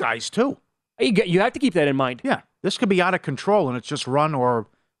 might pull guys too. You have to keep that in mind. Yeah, this could be out of control, and it's just run or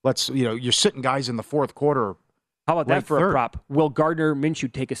you're sitting guys in the fourth quarter. How about that for a prop? Will Gardner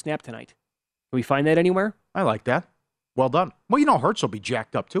Minshew take a snap tonight? Can we find that anywhere? I like that. Well done. Well, Hurts will be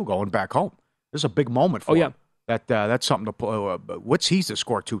jacked up too going back home. This is a big moment for him. That's something to pull. What's he's to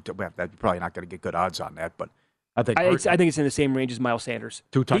score two? That's probably not going to get good odds on that, but I think it's in the same range as Miles Sanders.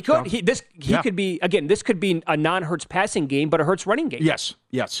 2 touchdowns. He could be again. This could be a non-Hurts passing game, but a Hurts running game. Yes.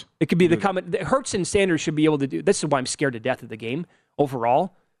 It could be Hurts and Sanders should be able to do. This is why I'm scared to death of the game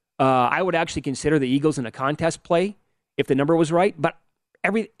overall. I would actually consider the Eagles in a contest play if the number was right, but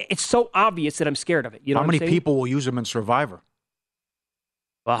it's so obvious that I'm scared of it. You know how many people will use them in Survivor?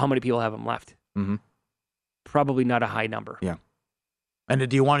 Well, how many people have them left? Mm-hmm. Probably not a high number. Yeah. And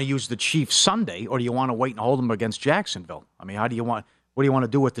do you want to use the Chiefs Sunday, or do you want to wait and hold them against Jacksonville? I mean, what do you want to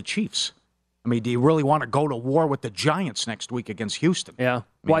do with the Chiefs? I mean, do you really want to go to war with the Giants next week against Houston? Yeah.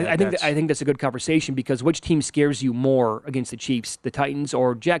 I think that's a good conversation because which team scares you more against the Chiefs, the Titans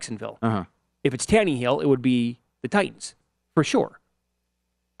or Jacksonville? Uh-huh. If it's Tannehill, it would be the Titans for sure.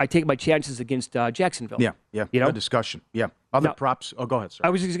 I take my chances against Jacksonville. Yeah. Good discussion. Yeah. Other props. Oh, go ahead, sir. I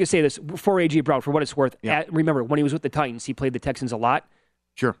was just going to say this for A.J. Brown, for what it's worth. Yeah. Remember, when he was with the Titans, he played the Texans a lot.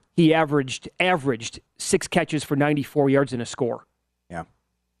 Sure. He averaged 6 catches for 94 yards and a score. Yeah.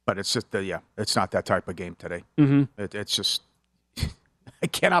 But it's just, it's not that type of game today. Mm-hmm. It's just, I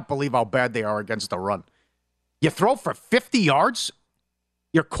cannot believe how bad they are against the run. You throw for 50 yards?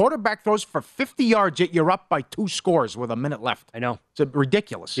 Your quarterback throws for 50 yards, yet you're up by 2 scores with a minute left. I know. It's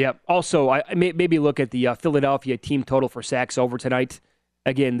ridiculous. Yeah. Also, I maybe look at the Philadelphia team total for sacks over tonight.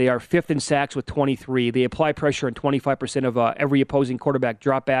 Again, they are 5th in sacks with 23. They apply pressure on 25% of every opposing quarterback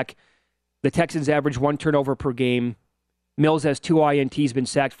drop back. The Texans average 1 turnover per game. Mills has 2 INTs, been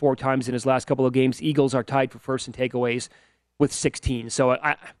sacked 4 times in his last couple of games. Eagles are tied for first in takeaways with 16. So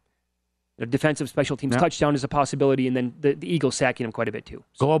the defensive special teams touchdown is a possibility, and then the Eagles sacking him quite a bit too.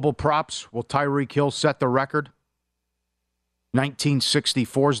 So. Global props, will Tyreek Hill set the record?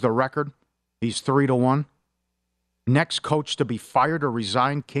 1964 is the record. He's 3-1. Next coach to be fired or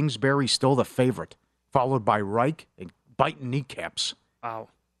resign, Kingsbury still the favorite, followed by Reich and biting kneecaps. Wow.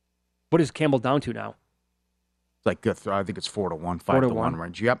 What is Campbell down to now? Like I think it's 4-1, 5-1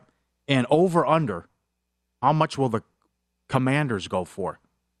 range. Yep. And over under, how much will the Commanders go for?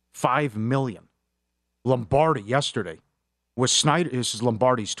 $5 million. Lombardi yesterday was Snyder. This is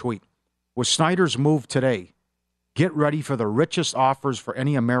Lombardi's tweet. Was Snyder's move today? Get ready for the richest offers for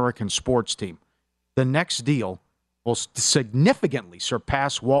any American sports team. The next deal will significantly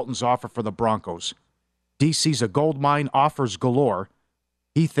surpass Walton's offer for the Broncos. DC's a gold mine, offers galore.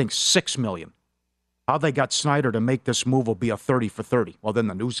 He thinks $6 million. How they got Snyder to make this move will be a 30 for 30. Well, then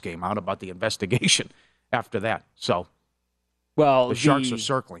the news came out about the investigation after that. So, the Sharks are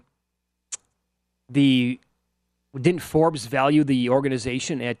circling. Didn't Forbes value the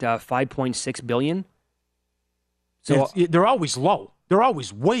organization at $5.6 billion? So they're always low. They're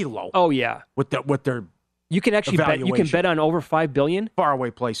always way low. Oh yeah, with their you can actually bet. You can bet on over $5 billion.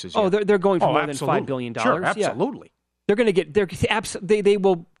 Faraway places. Oh, yeah. they're going for more than $5 billion. Sure, absolutely. Yeah. They're going to get. They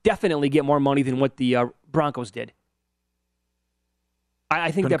will definitely get more money than what the Broncos did.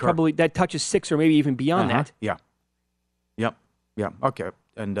 I think that touches 6 or maybe even beyond that. Yeah. Yep. Yeah. Okay.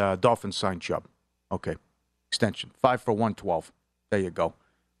 And Dolphins signed Chubb. Okay. Extension 5 for $112. There you go.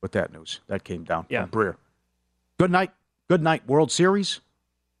 With that news, that came down from Breer. Good night. Good night. World Series.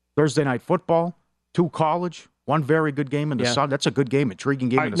 Thursday night football. 2 college. 1 very good game in the Sun. That's a good game. Intriguing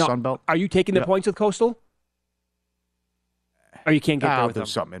game in the Sun Belt. Are you taking the points with Coastal? Or you can't get there with them?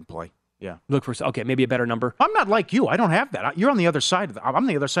 There's something in play. Yeah. Look for maybe a better number. I'm not like you. I don't have that. You're on the other side I'm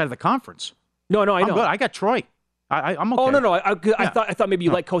the other side of the conference. No, I know. I'm good. I got Troy. I'm okay. Oh no. I thought maybe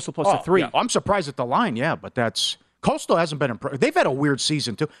you like Coastal plus a 3. Yeah. I'm surprised at the line. Yeah, but Coastal hasn't been impressed. They've had a weird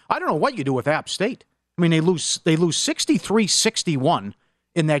season too. I don't know what you do with App State. I mean, they lose 63-61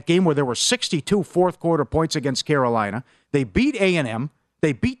 in that game where there were 62 fourth quarter points against Carolina. They beat A&M.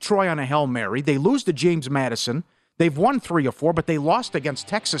 They beat Troy on a Hail Mary. They lose to James Madison. They've won 3 or 4, but they lost against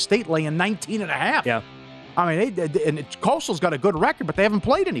Texas State laying 19.5. Yeah. I mean, and Coastal's got a good record, but they haven't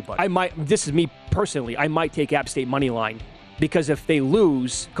played anybody. This is me personally. I might take App State money line because if they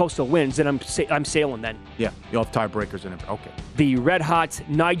lose, Coastal wins, then I'm sailing then. Yeah, you'll have tiebreakers in it. Okay. The red hot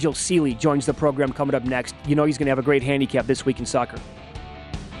Nigel Seeley joins the program coming up next. You know he's going to have a great handicap this week in soccer.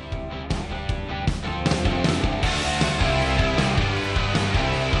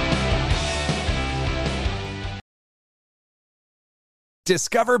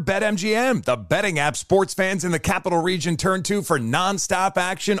 Discover BetMGM, the betting app sports fans in the capital region turn to for nonstop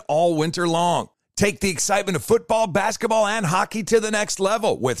action all winter long. Take the excitement of football, basketball, and hockey to the next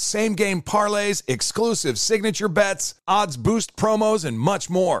level with same-game parlays, exclusive signature bets, odds boost promos, and much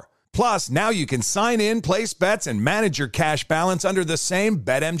more. Plus, now you can sign in, place bets, and manage your cash balance under the same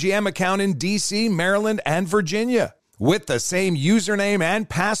BetMGM account in D.C., Maryland, and Virginia. With the same username and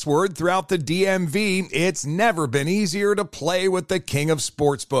password throughout the DMV, it's never been easier to play with the king of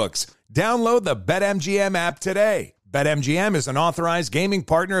sportsbooks. Download the BetMGM app today. BetMGM is an authorized gaming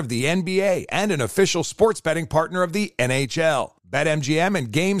partner of the NBA and an official sports betting partner of the NHL. BetMGM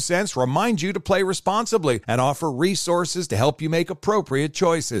and GameSense remind you to play responsibly and offer resources to help you make appropriate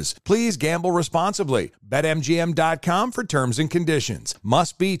choices. Please gamble responsibly. BetMGM.com for terms and conditions.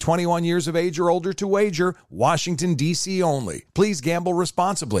 Must be 21 years of age or older to wager. Washington, D.C. only. Please gamble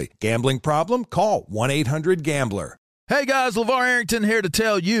responsibly. Gambling problem? Call 1-800-GAMBLER. Hey guys, LeVar Arrington here to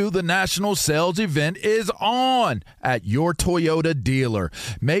tell you the national sales event is on at your Toyota dealer,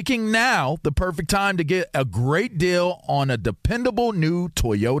 making now the perfect time to get a great deal on a dependable new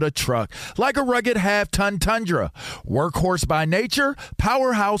Toyota truck, like a rugged half-ton Tundra. Workhorse by nature,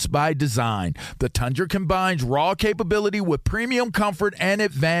 powerhouse by design. The Tundra combines raw capability with premium comfort and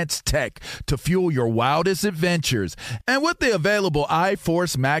advanced tech to fuel your wildest adventures. And with the available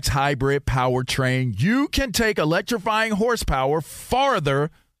iForce Max hybrid powertrain, you can take electrifying horsepower farther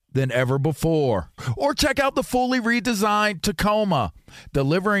than ever before. Or check out the fully redesigned Tacoma,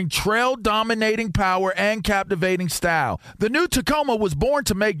 delivering trail-dominating power and captivating style. The new Tacoma was born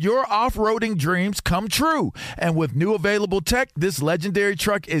to make your off-roading dreams come true. And with new available tech, this legendary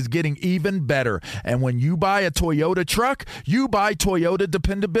truck is getting even better. And when you buy a Toyota truck, you buy Toyota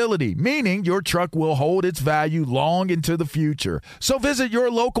dependability, meaning your truck will hold its value long into the future. So visit your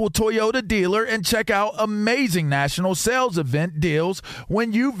local Toyota dealer and check out amazing national sales event deals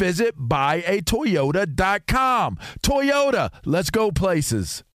when you visit buyatoyota.com. Toyota, let's go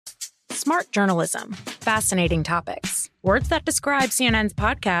places. Smart journalism. Fascinating topics. Words that describe CNN's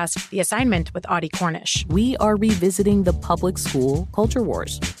podcast, The Assignment with Audie Cornish. We are revisiting the public school culture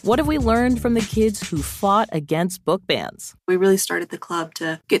wars. What have we learned from the kids who fought against book bans? We really started the club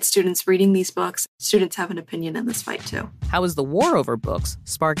to get students reading these books. Students have an opinion in this fight, too. How has the war over books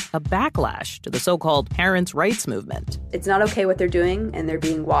sparked a backlash to the so-called parents' rights movement? It's not okay what they're doing, and they're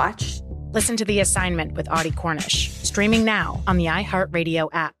being watched. Listen to The Assignment with Audie Cornish, streaming now on the iHeartRadio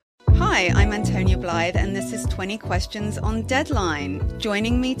app. Hi, I'm Antonia Blythe, and this is 20 Questions on Deadline.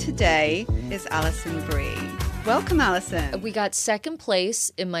 Joining me today is Alison Brie. Welcome, Alison. We got second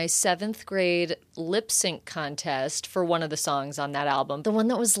place in my 7th grade lip sync contest for one of the songs on that album. The one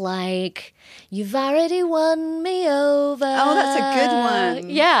that was like, "You've already won me over." Oh, that's a good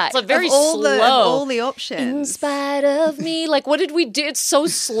one. Yeah. It's a very slow. Of all the options. In spite of me. Like, what did we do? It's so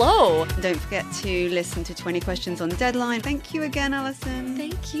slow. Don't forget to listen to 20 Questions on Deadline. Thank you again, Alison.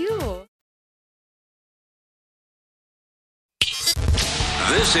 Thank you.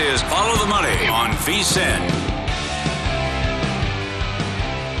 This is Follow the Money on VSiN.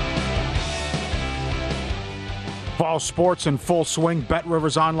 Fall sports in full swing.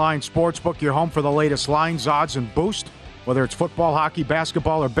 BetRivers Online Sportsbook, your home for the latest lines, odds, and boost. Whether it's football, hockey,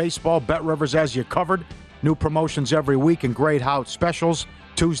 basketball, or baseball, BetRivers has you covered. New promotions every week and great house specials.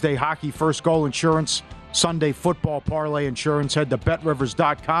 Tuesday, hockey first goal insurance. Sunday, football parlay insurance. Head to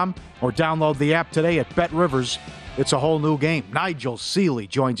BetRivers.com or download the app today at BetRivers. It's a whole new game. Nigel Seeley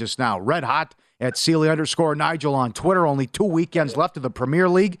joins us now. Red hot at Seeley_Nigel on Twitter. Only 2 weekends left of the Premier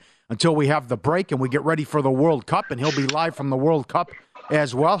League until we have the break and we get ready for the World Cup, and he'll be live from the World Cup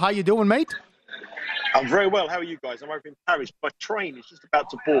as well. How you doing, mate? I'm very well. How are you guys? I'm over in Paris. My train is just about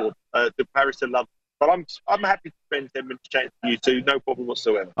to board to Paris to London. But I'm happy to spend 10 minutes chatting to you two. No problem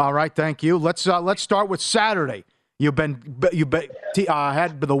whatsoever. All right, thank you. Let's start with Saturday. You had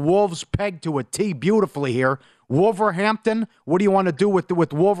the Wolves pegged to a T beautifully here. Wolverhampton. What do you want to do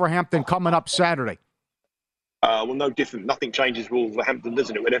with Wolverhampton coming up Saturday? Well, no different. Nothing changes with Wolverhampton,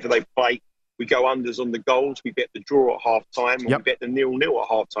 doesn't it? Whenever they play, we go unders on the goals. We bet the draw at half time, and we bet the 0-0 at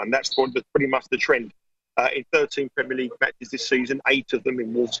half time. That's pretty much the trend. In 13 Premier League matches this season, 8 of them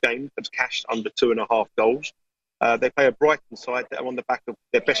in Wolves games have cashed under 2.5 goals. They play a Brighton side that are on the back of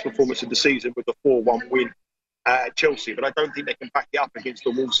their best performance of the season with a 4-1 win at Chelsea. But I don't think they can back it up against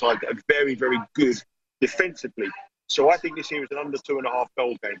the Wolves side that are very, very good defensively. So I think this here is an under 2.5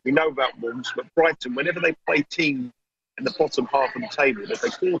 goal game. We know about Wolves, but Brighton, whenever they play teams in the bottom half of the table. There's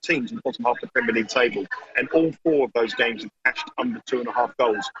like 4 teams in the bottom half of the Premier League table, and all 4 of those games have cashed under 2.5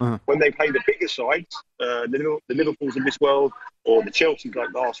 goals. When they play the bigger sides, the Liverpools of this world, or the Chelseas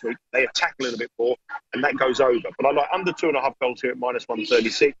like last week, they attack a little bit more, and that goes over. But I like under 2.5 goals here at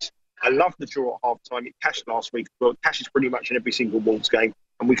 -136. I love the draw at half-time. It cashed last week, but it cashes pretty much in every single Wolves game,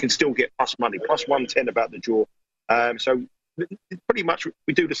 and we can still get plus money, plus 110 about the draw. So pretty much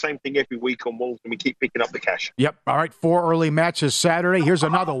we do the same thing every week on Wolves, and we keep picking up the cash. Yep. All right, 4 early matches Saturday. Here's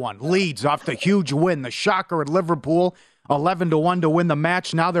another one. Leeds off the huge win. The shocker at Liverpool, 11-1 to win the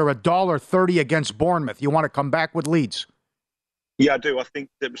match. Now they're $1.30 against Bournemouth. You want to come back with Leeds? Yeah, I do. I think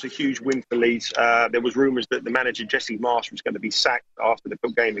that was a huge win for Leeds. There was rumours that the manager, Jesse Marsh, was going to be sacked after the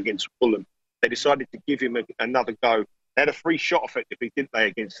game against Fulham. They decided to give him another go. They had a free shot, effectively, didn't they,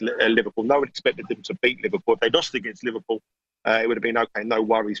 against Liverpool? No one expected them to beat Liverpool. If they lost against Liverpool, it would have been, okay, no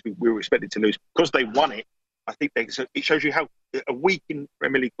worries. We were expected to lose. Because they won it, I think it shows you how a week in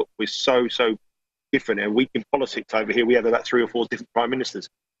Premier League football is so different. A week in politics over here, we have about 3 or 4 different prime ministers.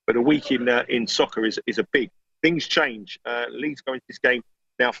 But a week in soccer is a big. Things change. Leeds go into this game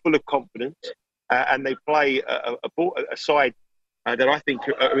now full of confidence, and they play a side that I think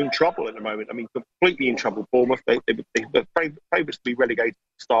are in trouble at the moment. I mean, completely in trouble. Bournemouth, they're favourites to be relegated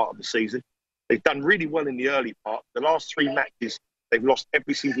at the start of the season. They've done really well in the early part. The last 3 matches, they've lost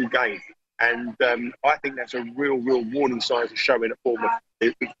every single game. And I think that's a real warning sign for showing at Bournemouth.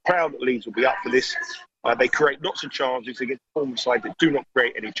 The crowd at Leeds will be up for this. They create lots of chances against the Bournemouth side that do not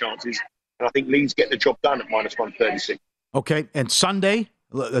create any chances. And I think Leeds get the job done at -136. Okay, and Sunday,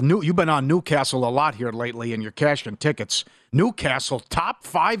 you've been on Newcastle a lot here lately in your cash and tickets. Newcastle, top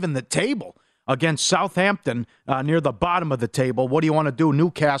 5 in the table against Southampton near the bottom of the table. What do you want to do?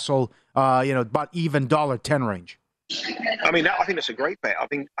 Newcastle, about even $1.10 range. I mean, I think that's a great bet. I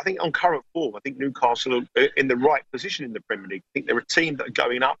think on current form, I think Newcastle are in the right position in the Premier League. I think they're a team that are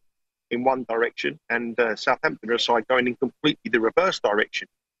going up in one direction, and Southampton are a side going in completely the reverse direction.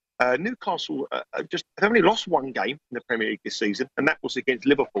 Newcastle have only lost 1 game in the Premier League this season, and that was against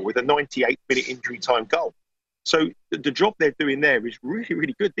Liverpool with a 98-minute injury time goal. So the job they're doing there is really,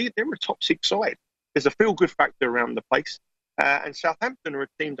 really good. They're a top 6 side. There's a feel-good factor around the place. And Southampton are a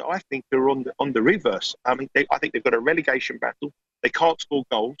team that I think are on the reverse. I mean, I think they've got a relegation battle. They can't score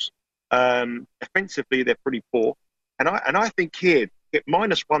goals. Offensively, they're pretty poor. And I think here, get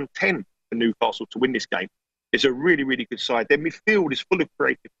 -110 for Newcastle to win this game is a really, really good side. Their midfield is full of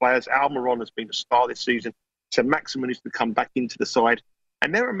creative players. Almiron has been a star this season. So Maximin is to come back into the side.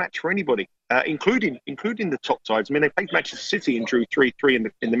 And they're a match for anybody, including the top sides. I mean, they played Manchester City and drew 3-3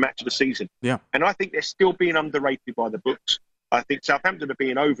 in the match of the season. Yeah. And I think they're still being underrated by the books. I think Southampton are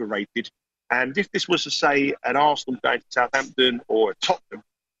being overrated. And if this was to say an Arsenal going to Southampton or a Tottenham,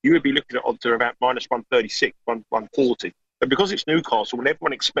 you would be looking at odds of about -136, 140. But because it's Newcastle, when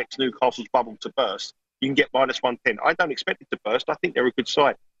everyone expects Newcastle's bubble to burst, you can get -110. I don't expect it to burst. I think they're a good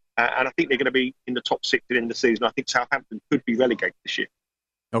side. And I think they're going to be in the top 6 at the end of the season. I think Southampton could be relegated this year.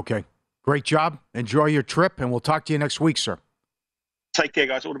 Okay. Great job. Enjoy your trip, and we'll talk to you next week, sir. Take care,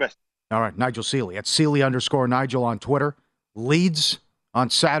 guys. All the best. All right. Nigel Seeley. At Seeley_Nigel on Twitter. Leeds on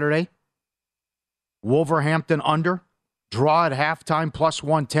Saturday. Wolverhampton under. Draw at halftime,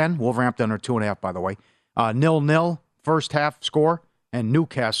 +110. Wolverhampton are 2.5, by the way. 0-0 first half score. And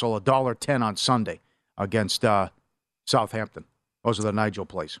Newcastle, $1.10 on Sunday against Southampton. Those are the Nigel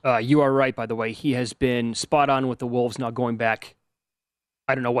plays. You are right, by the way. He has been spot on with the Wolves now going back,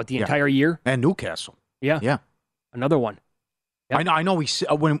 I don't know what, the entire year? And Newcastle. Yeah. Another one. Yep. I know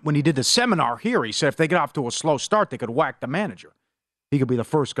when he did the seminar here, he said if they get off to a slow start, they could whack the manager. He could be the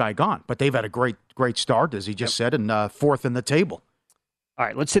first guy gone. But they've had a great start, as he just said, and 4th in the table. All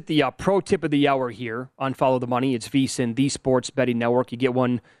right, let's hit the pro tip of the hour here on Follow the Money. It's VSiN, the Sports Betting Network. You get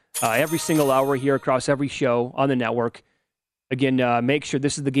one every single hour here across every show on the network. Again, make sure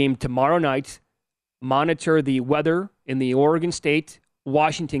this is the game tomorrow night. Monitor the weather in the Oregon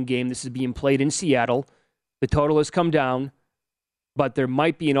State-Washington game. This is being played in Seattle. The total has come down, but there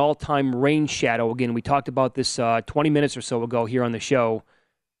might be an all-time rain shadow. Again, we talked about this 20 minutes or so ago here on the show,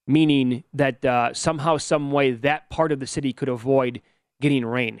 meaning that somehow, some way, that part of the city could avoid getting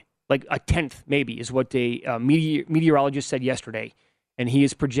rain. Like a tenth, maybe, is what a meteorologist said yesterday. And he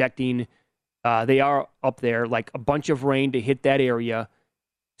is projecting they are up there, like a bunch of rain to hit that area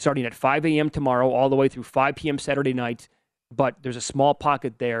starting at 5 a.m. tomorrow all the way through 5 p.m. Saturday night. But there's a small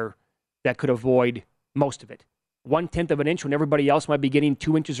pocket there that could avoid most of it. 1/10 of an inch when everybody else might be getting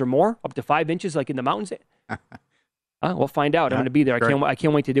 2 inches or more, up to 5 inches like in the mountains. We'll find out. I'm going to be there. I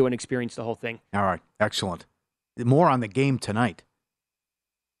can't wait to do and experience the whole thing. All right. Excellent. More on the game tonight.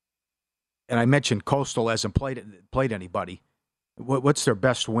 and I mentioned Coastal hasn't played anybody. What's their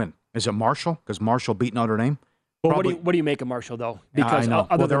best win? Is it Marshall? Because Marshall beat Notre Dame. Well, what do you make of Marshall though? Because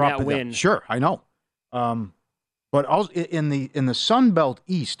other than that win, sure, I know. But also in the Sun Belt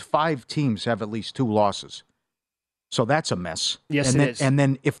East, 5 teams have at least 2 losses. So that's a mess. Yes, it is. And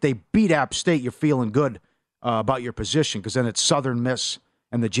then if they beat App State, you're feeling good about your position because then it's Southern Miss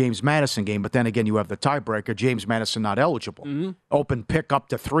and the James Madison game. But then again, you have the tiebreaker, James Madison not eligible. Mm-hmm. Open pick up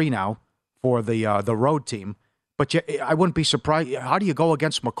to 3 now for the road team. But I wouldn't be surprised. How do you go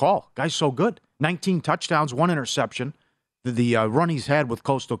against McCall? Guy's so good. 19 touchdowns, 1 interception. The run he's had with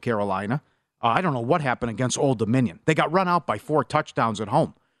Coastal Carolina. I don't know what happened against Old Dominion. They got run out by 4 touchdowns at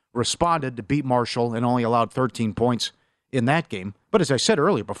home. Responded to beat Marshall and only allowed 13 points in that game. But as I said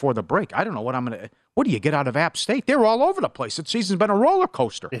earlier before the break, I don't know what do you get out of App State? They're all over the place. The season's been a roller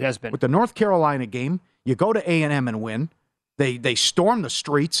coaster. It has been. With the North Carolina game, you go to A&M and win. They storm the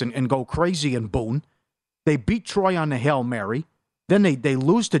streets and go crazy in Boone. They beat Troy on the Hail Mary. Then they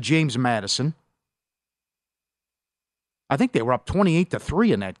lose to James Madison. I think they were up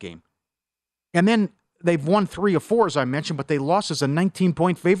 28-3 in that game. And then they've won 3 or 4, as I mentioned, but they lost as a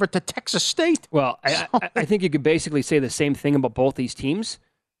 19-point favorite to Texas State. Well, I think you could basically say the same thing about both these teams,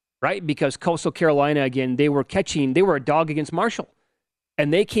 right? Because Coastal Carolina, again, they were a dog against Marshall.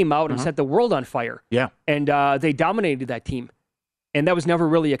 And they came out and set the world on fire. Yeah. And they dominated that team. And that was never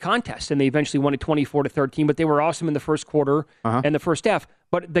really a contest. And they eventually won it 24-13, but they were awesome in the first quarter and the first half.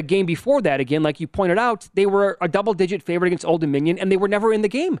 But the game before that, again, like you pointed out, they were a double-digit favorite against Old Dominion, and they were never in the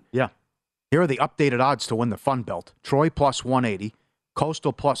game. Yeah. Here are the updated odds to win the Fun Belt. Troy plus 180,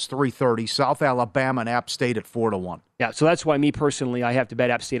 Coastal plus 330, South Alabama and App State at 4-1. Yeah, so that's why me personally, I have to bet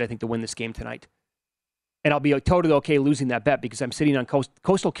App State, I think, to win this game tonight. And I'll be totally okay losing that bet because I'm sitting on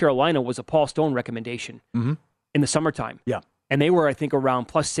Coastal Carolina was a Paul Stone recommendation in the summertime. Yeah. And they were, I think, around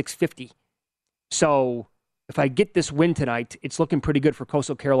plus 650. So if I get this win tonight, it's looking pretty good for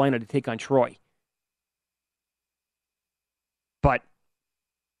Coastal Carolina to take on Troy. But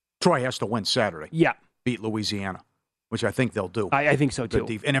Troy has to win Saturday. Yeah. Beat Louisiana, which I think they'll do. I think so,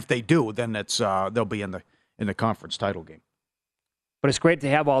 too. And if they do, then it's they'll be in the conference title game. But it's great to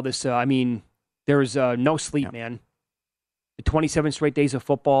have all this. There's no sleep, man. The 27 straight days of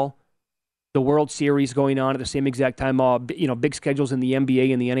football, the World Series going on at the same exact time, big schedules in the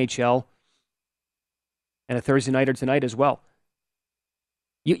NBA and the NHL, and a Thursday nighter tonight as well.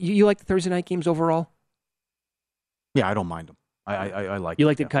 You like the Thursday night games overall? Yeah, I don't mind them. I like. You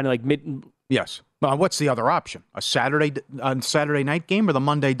like it kind of like mid. Yes. Well, what's the other option? A Saturday night game or the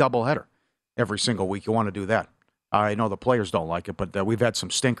Monday doubleheader? Every single week, you want to do that. I know the players don't like it, but we've had some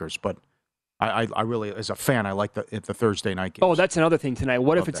stinkers. But I really, as a fan, I like the Thursday night games. Oh, that's another thing tonight.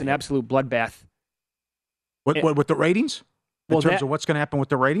 What if it's an absolute bloodbath? What with the ratings? In terms of what's going to happen with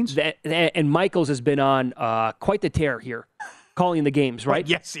the ratings? And Michaels has been on quite the tear here, calling the games, right?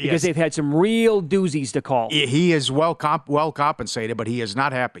 Yes, he because is. They've had some real doozies to call. He is well compensated, but he is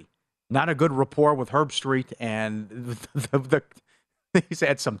not happy. Not a good rapport with Herb Street, and he's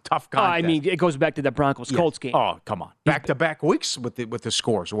had some tough contests. It goes back to the Broncos-Colts game. Oh, come on. Back-to-back weeks with the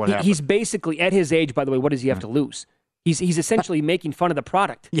scores. What happened? He's basically, at his age, by the way, what does he have to lose? He's essentially making fun of the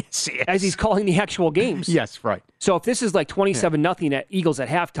product. Yes, he is. As he's calling the actual games. Yes, right. So if this is like 27-0 at Eagles at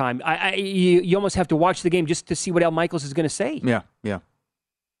halftime, you almost have to watch the game just to see what Al Michaels is going to say. Yeah.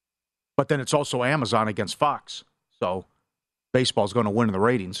 But then it's also Amazon against Fox. So baseball's going to win in the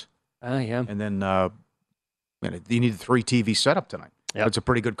ratings. Yeah. And then you need a 3 TV setup tonight. Yep. It's a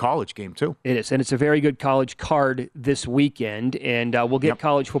pretty good college game, too. It is, and it's a very good college card this weekend. And we'll get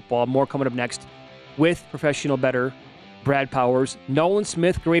college football, more coming up next with professional bettor Brad Powers. Nolan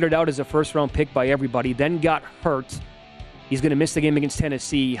Smith graded out as a first-round pick by everybody, then got hurt. He's going to miss the game against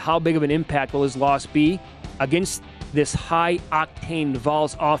Tennessee. How big of an impact will his loss be against this high-octane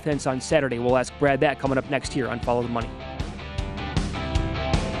Vols offense on Saturday? We'll ask Brad that coming up next here on Follow the Money.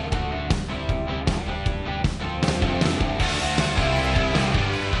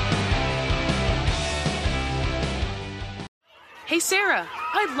 Hey, Sarah,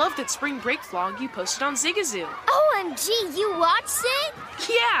 I love that spring break vlog you posted on Zigazoo. OMG, you watched it?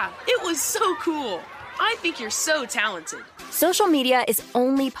 Yeah, it was so cool. I think you're so talented. Social media is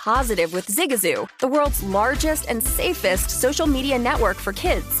only positive with Zigazoo, the world's largest and safest social media network for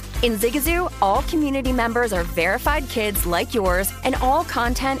kids. In Zigazoo, all community members are verified kids like yours, and all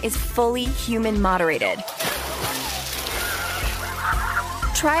content is fully human moderated.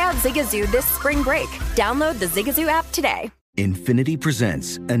 Try out Zigazoo this spring break. Download the Zigazoo app today. Infiniti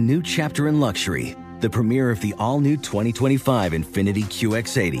presents a new chapter in luxury, the premiere of the all-new 2025 Infiniti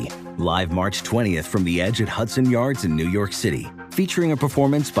QX80, live March 20th from the Edge at Hudson Yards in New York City, featuring a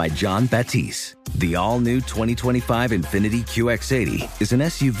performance by John Batiste. The all-new 2025 Infiniti QX80 is an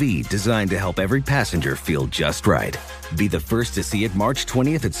SUV designed to help every passenger feel just right. Be the first to see it March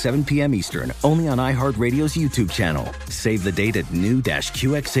 20th at 7 p.m. Eastern, only on iHeartRadio's YouTube channel. Save the date at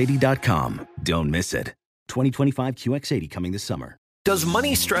new-QX80.com. Don't miss it. 2025 QX80 coming this summer. Does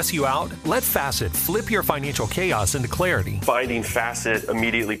money stress you out? Let Facet flip your financial chaos into clarity. Finding Facet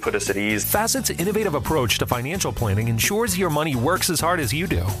immediately put us at ease. Facet's innovative approach to financial planning ensures your money works as hard as you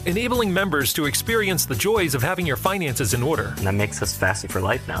do, enabling members to experience the joys of having your finances in order. And that makes us Facet for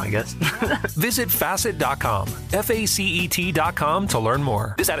life now, I guess. Visit Facet.com, FACET.com to learn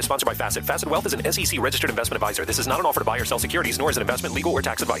more. This ad is sponsored by Facet. Facet Wealth is an SEC registered investment advisor. This is not an offer to buy or sell securities, nor is it investment, legal, or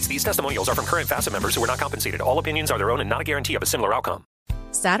tax advice. These testimonials are from current Facet members who are not compensated. All opinions are their own and not a guarantee of a similar outcome.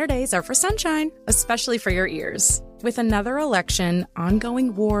 Saturdays are for sunshine, especially for your ears. With another election,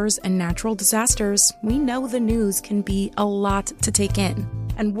 ongoing wars, and natural disasters, we know the news can be a lot to take in.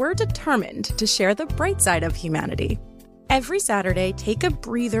 And we're determined to share the bright side of humanity. Every Saturday, take a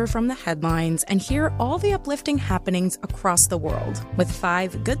breather from the headlines and hear all the uplifting happenings across the world with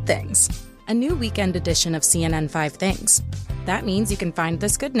 5 Good Things, a new weekend edition of CNN 5 Things. That means you can find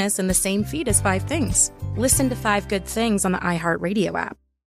this goodness in the same feed as 5 Things. Listen to 5 Good Things on the iHeartRadio app,